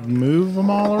move them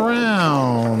all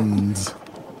around.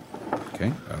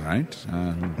 Okay, all right.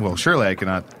 Well, surely I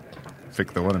cannot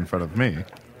pick the one in front of me.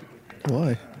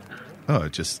 Why? Oh,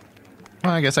 it just...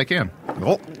 Well, I guess I can.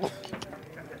 Oh.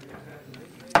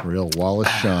 Real Wallace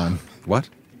Shawn. What?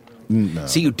 No.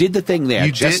 See, you did the thing there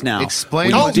You just did now.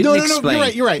 explain. Well, Oh, you didn't no,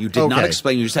 explain. you're right. You did not Okay.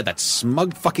 explain. You just had that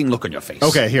smug fucking look on your face.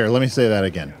 Okay, here, let me say that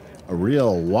again. A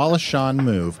real Wallace Shawn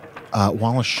move.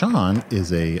 Wallace Shawn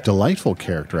is a delightful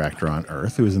character actor on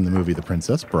Earth who was in the movie The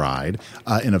Princess Bride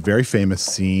in a very famous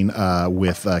scene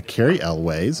with Carrie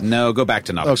Elways. No, go back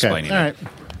to not explaining all right.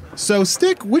 So,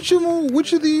 Stick, which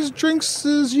of these drinks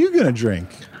is you going to drink?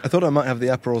 I thought I might have the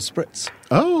Aperol Spritz.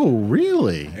 Oh,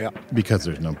 really? Yeah. Because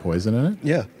there's no poison in it?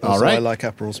 Yeah. All Also, right. I like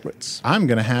Aperol Spritz. I'm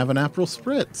going to have an Aperol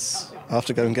Spritz. I'll have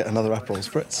to go and get another Aperol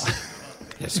Spritz.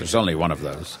 Yes, there's only one of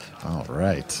those. All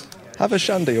right. Have a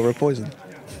shandy or a poison.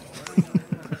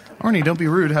 Arnie, don't be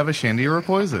rude. Have a shandy or a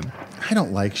poison. I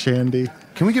don't like shandy.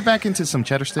 Can we get back into some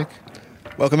cheddar stick?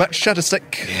 Welcome back to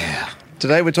Shatterstick. Yeah.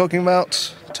 Today we're talking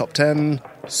about top 10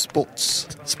 sports.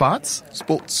 Spots?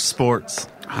 Sports.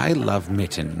 I love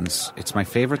mittens. It's my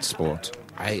favorite sport.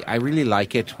 I really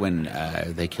like it when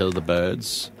they kill the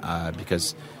birds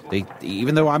because they,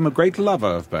 even though I'm a great lover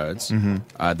of birds,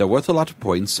 they're worth a lot of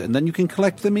points, and then you can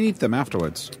collect them and eat them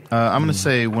afterwards. I'm going to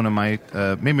say one of my,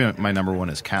 maybe my number one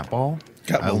is cat ball.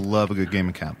 Cat ball. I love a good game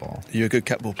of cat ball. You're a good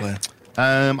cat ball player.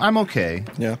 I'm okay.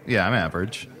 Yeah. Yeah, I'm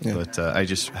average. Yeah. But I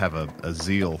just have a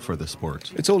zeal for the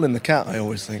sport. It's all in the cat, I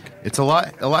always think. It's a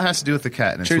lot has to do with the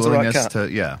cat and its Choose the right willingness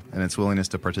cat. and its willingness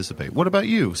to participate. What about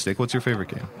you, Stick? What's your favorite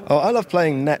game? Oh, I love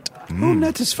playing net. Oh,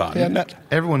 net is fun. Yeah, net.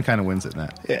 Everyone kind of wins at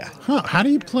net. Yeah. Huh, how do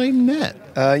you play net?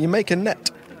 You make a net.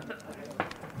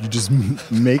 You just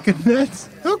make a net?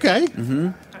 Okay.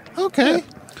 Okay. Yeah.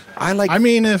 I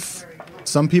mean, if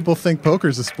some people think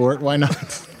poker's a sport, why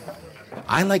not?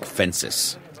 I like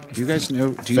fences. Do you guys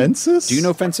know Fences? Do you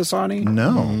know fences, Arnie?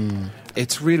 No.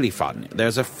 It's really fun.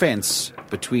 There's a fence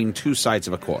between two sides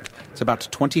of a court. It's about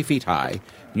 20 feet high.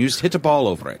 You just hit a ball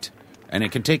over it. And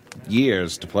it can take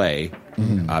years to play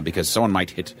because someone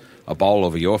might hit a ball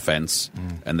over your fence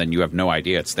and then you have no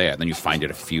idea it's there. Then you find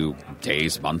it a few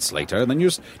days, months later, and then you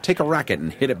just take a racket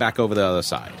and hit it back over the other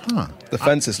side. Huh. The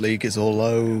Fences League is all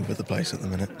over the place at the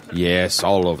minute. Yes,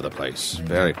 all over the place.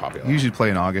 Very popular. Usually play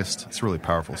in August. It's a really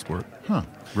powerful sport. Huh.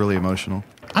 Really emotional.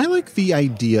 I like the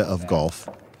idea of golf.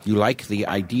 You like the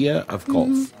idea of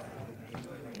golf.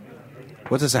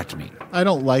 What does that mean? I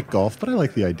don't like golf, but I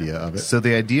like the idea of it. So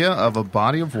the idea of a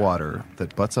body of water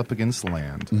that butts up against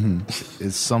land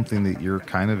is something that you're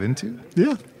kind of into?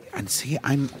 Yeah. And see,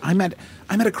 I'm at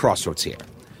a crossroads here.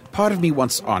 Part of me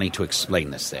wants Arnie to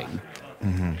explain this thing.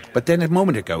 But then a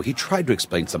moment ago, he tried to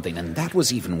explain something, and that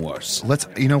was even worse.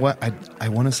 You know what? I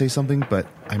want to say something, but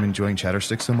I'm enjoying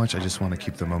Chatterstick so much, I just want to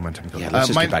keep the momentum going. Yeah, let's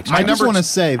just get back to I just want to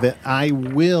say that I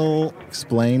will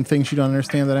explain things you don't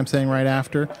understand that I'm saying right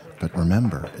after. But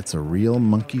remember, it's a real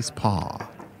monkey's paw.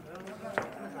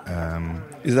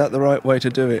 Is that the right way to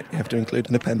do it? You have to include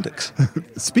an appendix.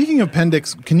 Speaking of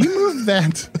appendix, can you move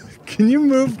that? Can you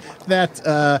move that?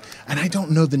 And I don't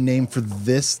know the name for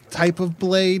this type of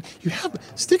blade. You have,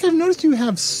 Stick, I've noticed you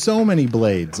have so many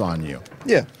blades on you.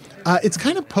 Yeah. It's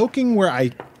kind of poking where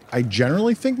I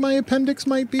generally think my appendix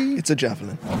might be. It's a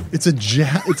javelin. It's a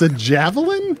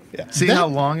javelin? Yeah. See how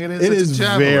long it is? It It's is a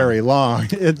javelin. very long.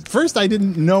 At first, I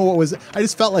didn't know what was. I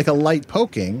just felt like a light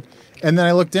poking, and then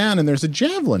I looked down, and there's a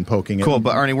javelin poking it. Cool,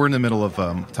 but Arnie, we're in the middle of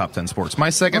top 10 sports. My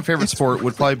second favorite sport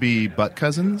would probably be butt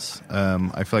cousins.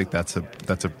 I feel like that's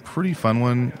a pretty fun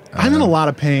one. I'm in a lot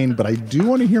of pain, but I do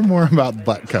want to hear more about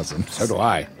butt cousins. So do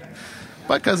I.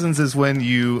 Butt cousins is when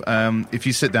you, if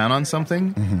you sit down on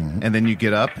something and then you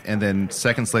get up and then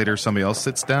seconds later somebody else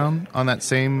sits down on that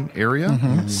same area,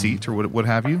 seat or what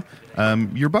have you,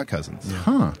 you're butt cousins.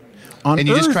 Huh. And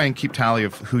you just try and keep tally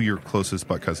of who you're closest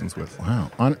butt cousins with. Wow.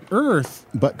 On Earth,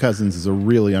 Butt Cousins is a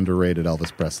really underrated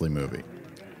Elvis Presley movie.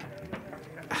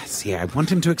 See, I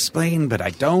want him to explain, but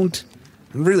I don't.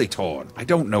 I'm really torn. I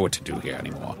don't know what to do here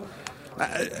anymore.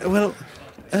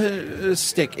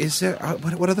 Stick, is there,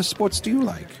 what other sports do you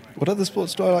like? What other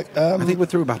sports do I like? I think we're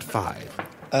through about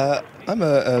 5. I'm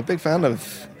a big fan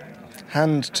of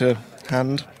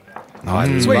hand-to-hand. Oh, I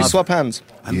It's where you swap hands.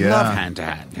 I love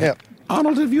hand-to-hand. Yeah.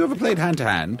 Arnold, have you ever played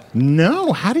hand-to-hand?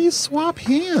 No. How do you swap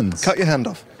hands? Cut your hand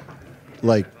off.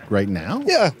 Like right now?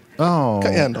 Yeah. Oh.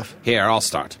 Cut your hand off. Here, I'll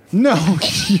start. No.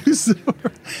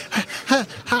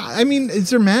 I mean, is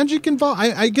there magic involved?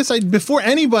 I guess before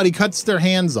anybody cuts their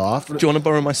hands off. Do you want to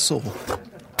borrow my saw?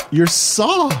 Your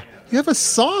saw. You have a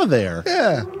saw there.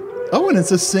 Yeah. Oh, and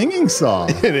it's a singing saw.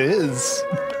 It is.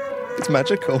 It's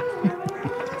magical.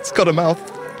 It's got a mouth.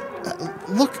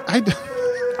 Look,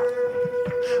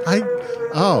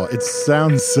 oh, it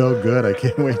sounds so good. I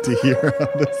can't wait to hear how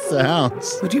this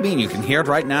sounds. What do you mean? You can hear it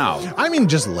right now. I mean,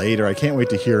 just later. I can't wait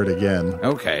to hear it again.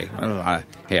 Okay. Well,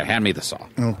 here, hand me the saw.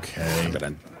 Okay. I'm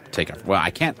going to take off. Well, I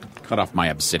can't cut off my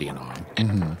obsidian arm.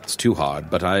 Mm-hmm. It's too hard,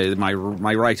 but my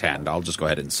right hand, I'll just go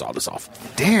ahead and saw this off.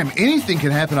 Damn, anything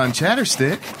can happen on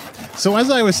Chatterstick. So as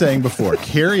I was saying before,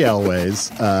 Carrie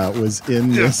Elways was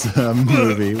in this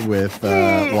movie with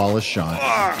Wallace Shawn.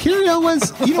 Carrie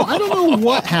Elways, I don't know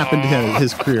what happened to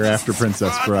his career after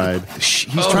Princess Bride. He's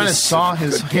trying to saw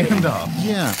his hand off.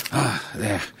 Yeah.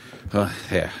 There.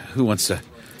 There. Who wants to...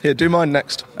 Here, do mine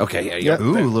next. Okay, yeah, Yeah.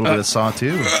 Ooh, a little bit of saw,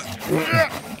 too.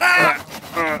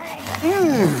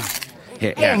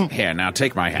 Here, now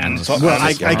take my hand. Well,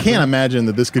 I can't imagine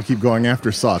that this could keep going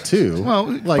after Saw 2. Well,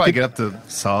 probably get up to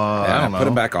saw, I don't know. Put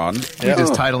him back on. You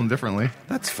just title him differently.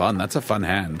 That's fun. That's a fun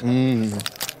hand.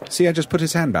 See, I just put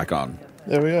his hand back on.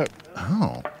 There we go.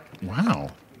 Oh, wow.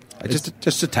 I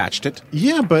just attached it.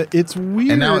 Yeah, but it's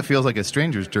weird. And now it feels like a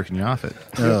stranger's jerking you off it.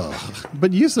 Ugh.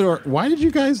 But Usador, why did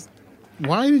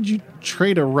you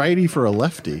trade a righty for a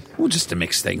lefty? Well, just to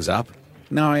mix things up.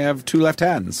 Now I have 2 left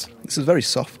hands. This is very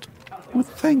soft. Well,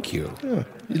 thank you. Yeah,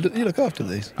 you look after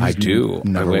these. I do.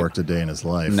 Never worked a day in his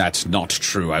life. That's not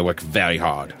true. I work very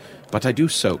hard. But I do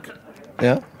soak.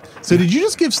 Yeah? So did you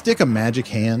just give Stick a magic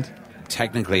hand?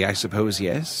 Technically, I suppose,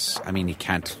 yes. I mean, he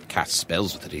can't cast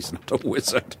spells with it. He's not a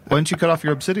wizard. Why don't you cut off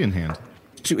your obsidian hand?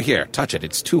 Here, touch it.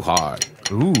 It's too hard.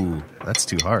 Ooh, that's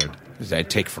too hard. It'd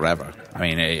take forever. I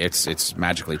mean, it's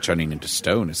magically turning into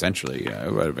stone, essentially.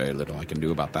 Very little I can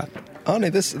do about that.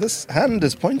 Arnie, this hand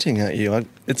is pointing at you.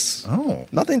 It's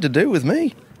nothing to do with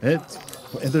me.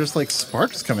 There's like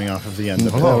sparks coming off of the end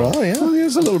of it. Oh, yeah. Well,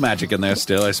 there's a little magic in there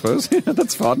still, I suppose.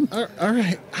 That's fun. All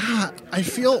right. I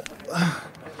feel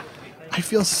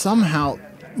somehow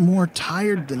more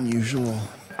tired than usual.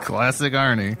 Classic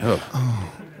Arnie.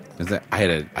 Oh. Is that I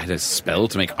had a spell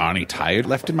to make Arnie tired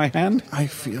left in my hand? I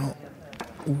feel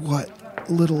what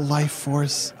little life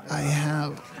force I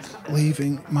have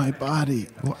leaving my body.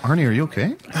 Well, Arnie, are you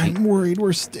okay? I'm worried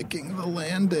we're sticking the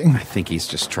landing. I think he's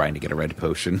just trying to get a red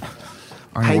potion.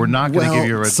 Arnie, we're not going to give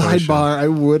you a red potion. Sidebar, I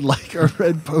would like a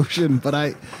red potion, but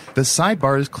The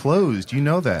sidebar is closed. You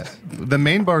know that. The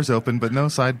main bar's open, but no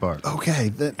sidebar.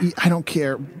 Okay, I don't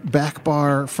care. Back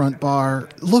bar, front bar.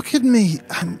 Look at me.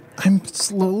 I'm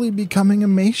slowly becoming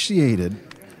emaciated.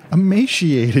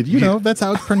 Emaciated. That's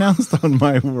how it's pronounced on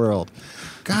my world.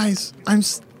 Guys, I'm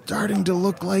starting to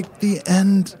look like the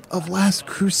end of Last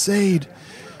Crusade.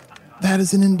 That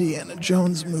is an Indiana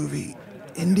Jones movie.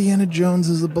 Indiana Jones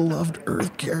is a beloved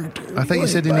Earth character. I thought you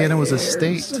said Indiana was a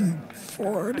state. Harrison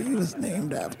Ford, he was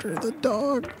named after the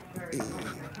dog.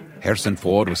 Harrison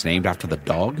Ford was named after the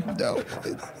dog? No,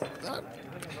 it's not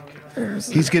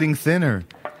Harrison. He's getting thinner.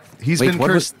 He's been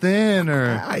cursed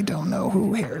thinner. I don't know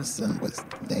who Harrison was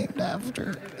named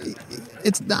after.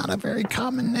 It's not a very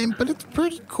common name, but it's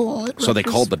pretty cool. So they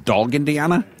called the dog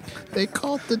Indiana? They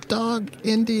called the dog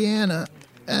Indiana,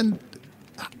 and...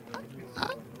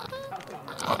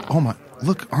 Oh my,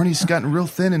 look, Arnie's gotten real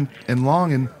thin and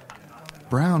long and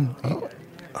brown.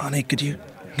 Arnie,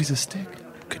 He's a stick.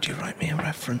 Could you write me a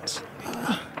reference?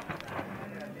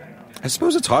 I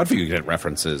suppose it's hard for you to get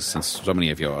references since so many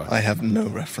of I have no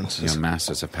references. your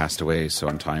masters have passed away so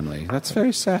untimely. That's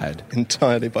very sad.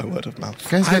 Entirely by word of mouth.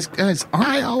 Guys,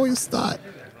 I always thought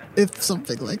if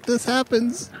something like this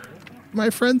happens, my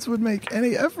friends would make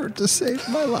any effort to save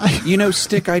my life.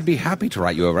 Stick, I'd be happy to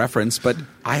write you a reference, but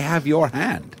I have your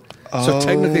hand. So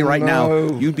technically right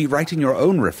now, you'd be writing your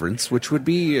own reference, which would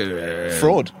be...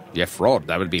 fraud. Yeah, fraud.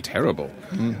 That would be terrible.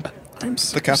 I'm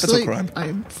the capital crime.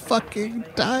 I'm fucking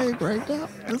dying right now.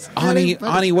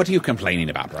 Arnie, what are you complaining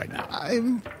about right now?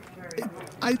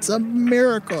 It's a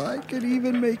miracle. I could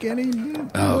even make any noise.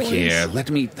 Oh, here,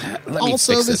 let me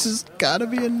also, fix this has got to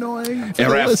be annoying for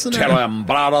the listener.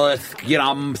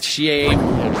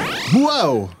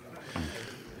 Whoa.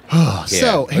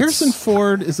 So, Harrison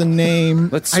Ford is a name.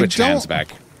 Let's switch hands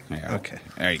back. Yeah. Okay.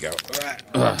 There you go.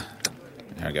 There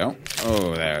we go.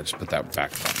 Oh, there. Just put that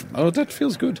back. Oh, that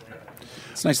feels good.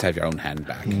 It's nice to have your own hand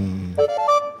back.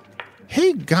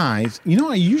 Hey, guys.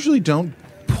 I usually don't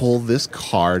pull this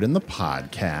card in the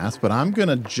podcast, but I'm going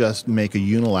to just make a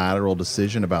unilateral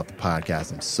decision about the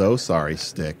podcast. I'm so sorry,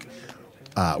 Stick.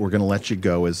 We're going to let you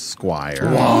go as Squire.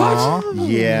 What?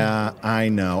 Yeah, I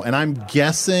know. And I'm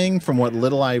guessing from what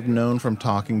little I've known from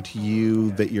talking to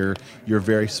you that your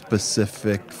very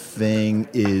specific thing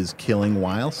is killing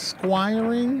while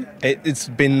squiring? It's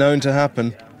been known to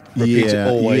happen. Repeat it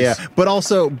always. Yeah.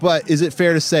 But is it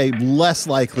fair to say less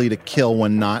likely to kill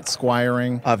when not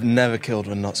squiring? I've never killed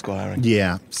when not squiring.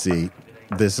 Yeah, see,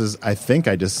 I think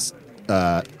I just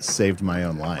saved my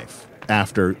own life.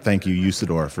 Thank you,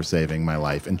 Usador, for saving my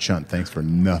life. And Chunt, thanks for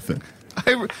nothing.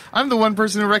 I'm the one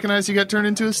person who recognized you got turned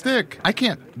into a stick. I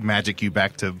can't magic you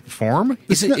back to form.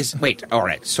 Wait, all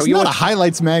right. So It's you're not a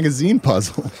Highlights magazine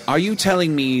puzzle. Are you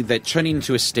telling me that turning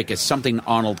into a stick is something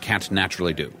Arnold can't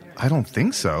naturally do? I don't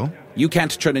think so. You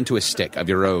can't turn into a stick of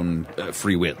your own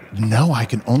free will. No, I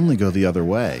can only go the other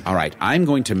way. All right, I'm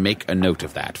going to make a note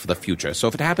of that for the future, so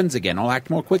if it happens again, I'll act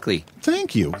more quickly.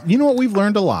 Thank you. You know what? We've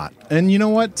learned a lot. And you know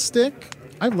what, Stick?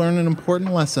 I've learned an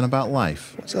important lesson about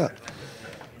life. What's that?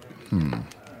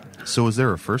 So was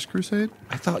there a first crusade?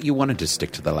 I thought you wanted to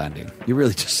stick to the landing. You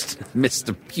really just missed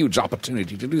a huge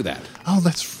opportunity to do that. Oh,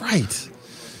 that's right.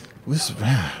 This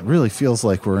really feels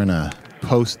like we're in a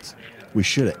post... We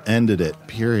should have ended it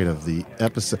period of the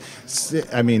episode.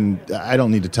 I mean, I don't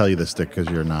need to tell you this, Stick, because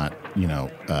you're not,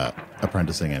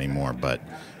 apprenticing anymore. But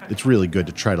it's really good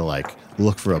to try to,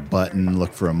 look for a button,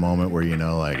 look for a moment where,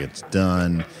 it's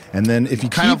done. And then if you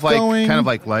keep going... Kind of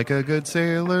like a good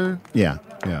sailor? Yeah.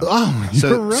 Yeah. Oh,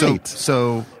 you're right.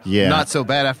 So yeah. Not so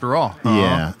bad after all.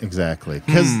 Yeah, exactly.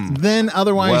 Because then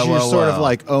otherwise you're sort of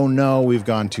like, oh, no, we've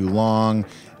gone too long.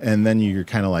 And then you're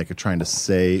kind of trying to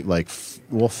say,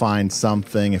 we'll find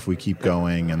something if we keep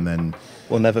going, and then...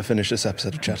 We'll never finish this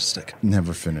episode of Chatterstick.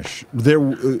 Never finish.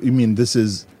 This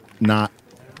is not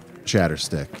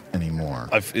Chatterstick anymore.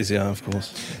 Yeah, of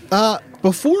course.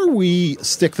 Before we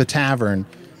stick the tavern,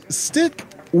 Stick,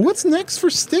 what's next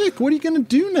for Stick? What are you going to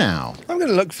do now? I'm going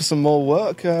to look for some more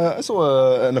work. I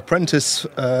saw an apprentice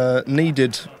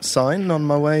needed sign on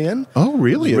my way in. Oh,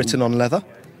 really? Written on leather.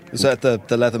 Is that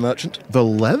the leather merchant? The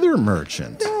leather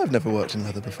merchant? Yeah, I've never worked in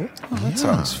leather before. Oh, that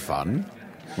sounds fun.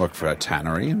 Work for a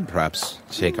tannery and perhaps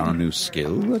take on a new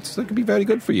skill. That could be very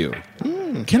good for you.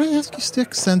 Can I ask you,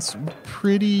 Stick, since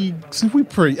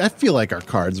I feel like our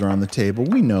cards are on the table.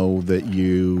 We know that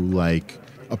you,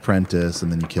 apprentice and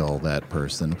then you kill that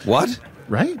person. What?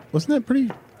 Right? Wasn't that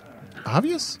pretty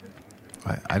obvious?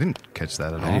 I didn't catch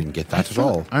that at all. I didn't get that at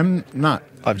all. I'm not.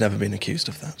 I've never been accused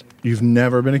of that. You've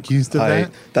never been accused of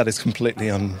that? That is completely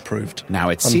unproved. Now,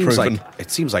 it seems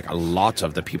like a lot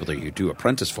of the people that you do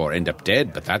apprentice for end up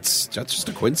dead, but that's just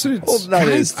a coincidence. Well,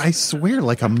 Guys, I swear,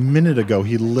 a minute ago,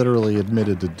 he literally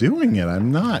admitted to doing it.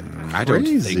 I'm not crazy. I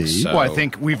don't think so. Well, I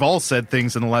think we've all said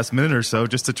things in the last minute or so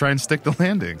just to try and stick the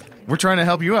landing. We're trying to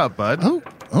help you out, bud. Oh,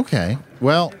 okay.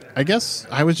 Well, I guess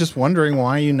I was just wondering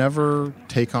why you never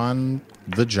take on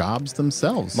the jobs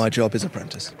themselves. My job is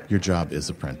apprentice. Your job is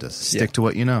apprentice. Stick to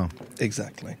what you know.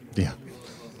 Exactly. Yeah.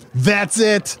 That's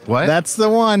it. What? That's the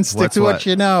one. Stick to what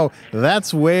you know.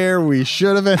 That's where we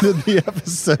should have ended the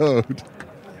episode.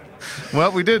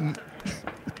 Well, we didn't.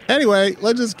 Anyway,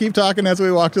 let's just keep talking as we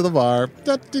walk to the bar.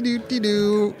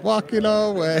 Da-dee-doo-dee-doo, walking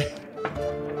away.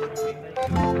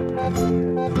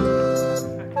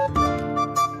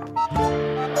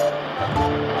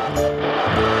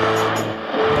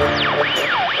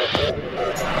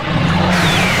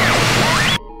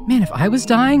 Man, if I was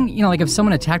dying, if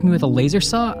someone attacked me with a laser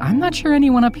saw, I'm not sure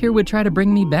anyone up here would try to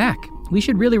bring me back. We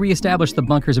should really reestablish the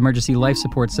bunker's emergency life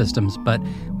support systems, but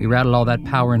we routed all that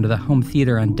power into the home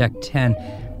theater on Deck 10.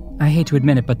 I hate to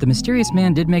admit it, but the mysterious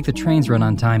man did make the trains run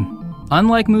on time.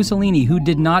 Unlike Mussolini, who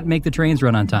did not make the trains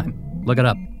run on time. Look it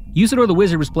up. Usador the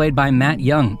Wizard was played by Matt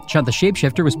Young. Chunt the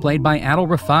Shapeshifter was played by Adil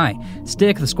Rafai.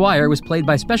 Stick the Squire was played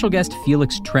by special guest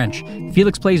Felix Trench.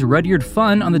 Felix plays Rudyard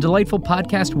Funn on the delightful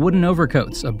podcast Wooden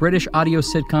Overcoats, a British audio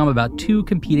sitcom about two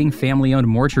competing family-owned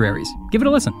mortuaries. Give it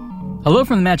a listen. Hello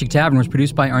from the Magic Tavern was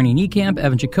produced by Arnie Niekamp,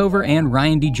 Evan Jacover, and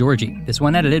Ryan DiGiorgi. This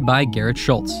one edited by Garrett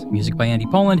Schultz. Music by Andy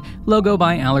Poland. Logo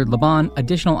by Allard Laban.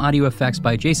 Additional audio effects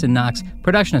by Jason Knox.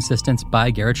 Production assistance by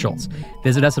Garrett Schultz.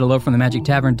 Visit us at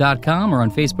hellofromthemagictavern.com or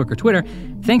on Facebook or Twitter.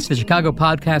 Thanks to the Chicago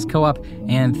Podcast Co-op,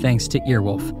 and thanks to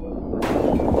Earwolf.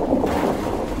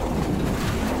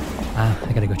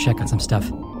 I gotta go check on some stuff.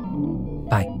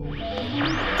 Bye.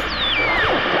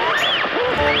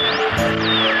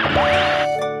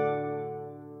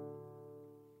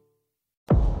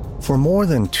 For more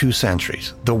than 2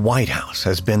 centuries, the White House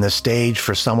has been the stage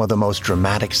for some of the most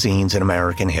dramatic scenes in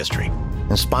American history.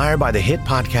 Inspired by the hit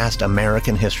podcast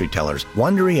American History Tellers,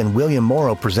 Wondery and William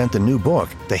Morrow present the new book,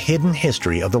 The Hidden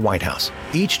History of the White House.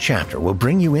 Each chapter will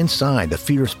bring you inside the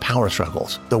fierce power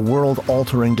struggles, the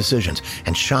world-altering decisions,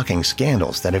 and shocking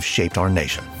scandals that have shaped our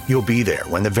nation. You'll be there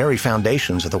when the very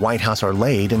foundations of the White House are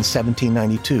laid in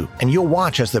 1792, and you'll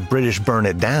watch as the British burn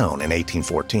it down in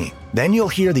 1814. Then you'll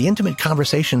hear the intimate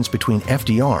conversations between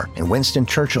FDR and Winston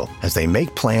Churchill as they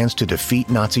make plans to defeat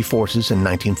Nazi forces in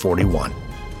 1941.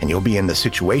 And you'll be in the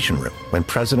Situation Room when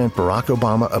President Barack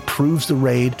Obama approves the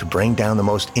raid to bring down the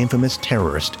most infamous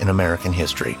terrorist in American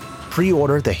history.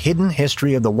 Pre-order The Hidden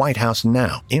History of the White House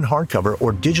now in hardcover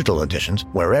or digital editions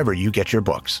wherever you get your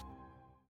books.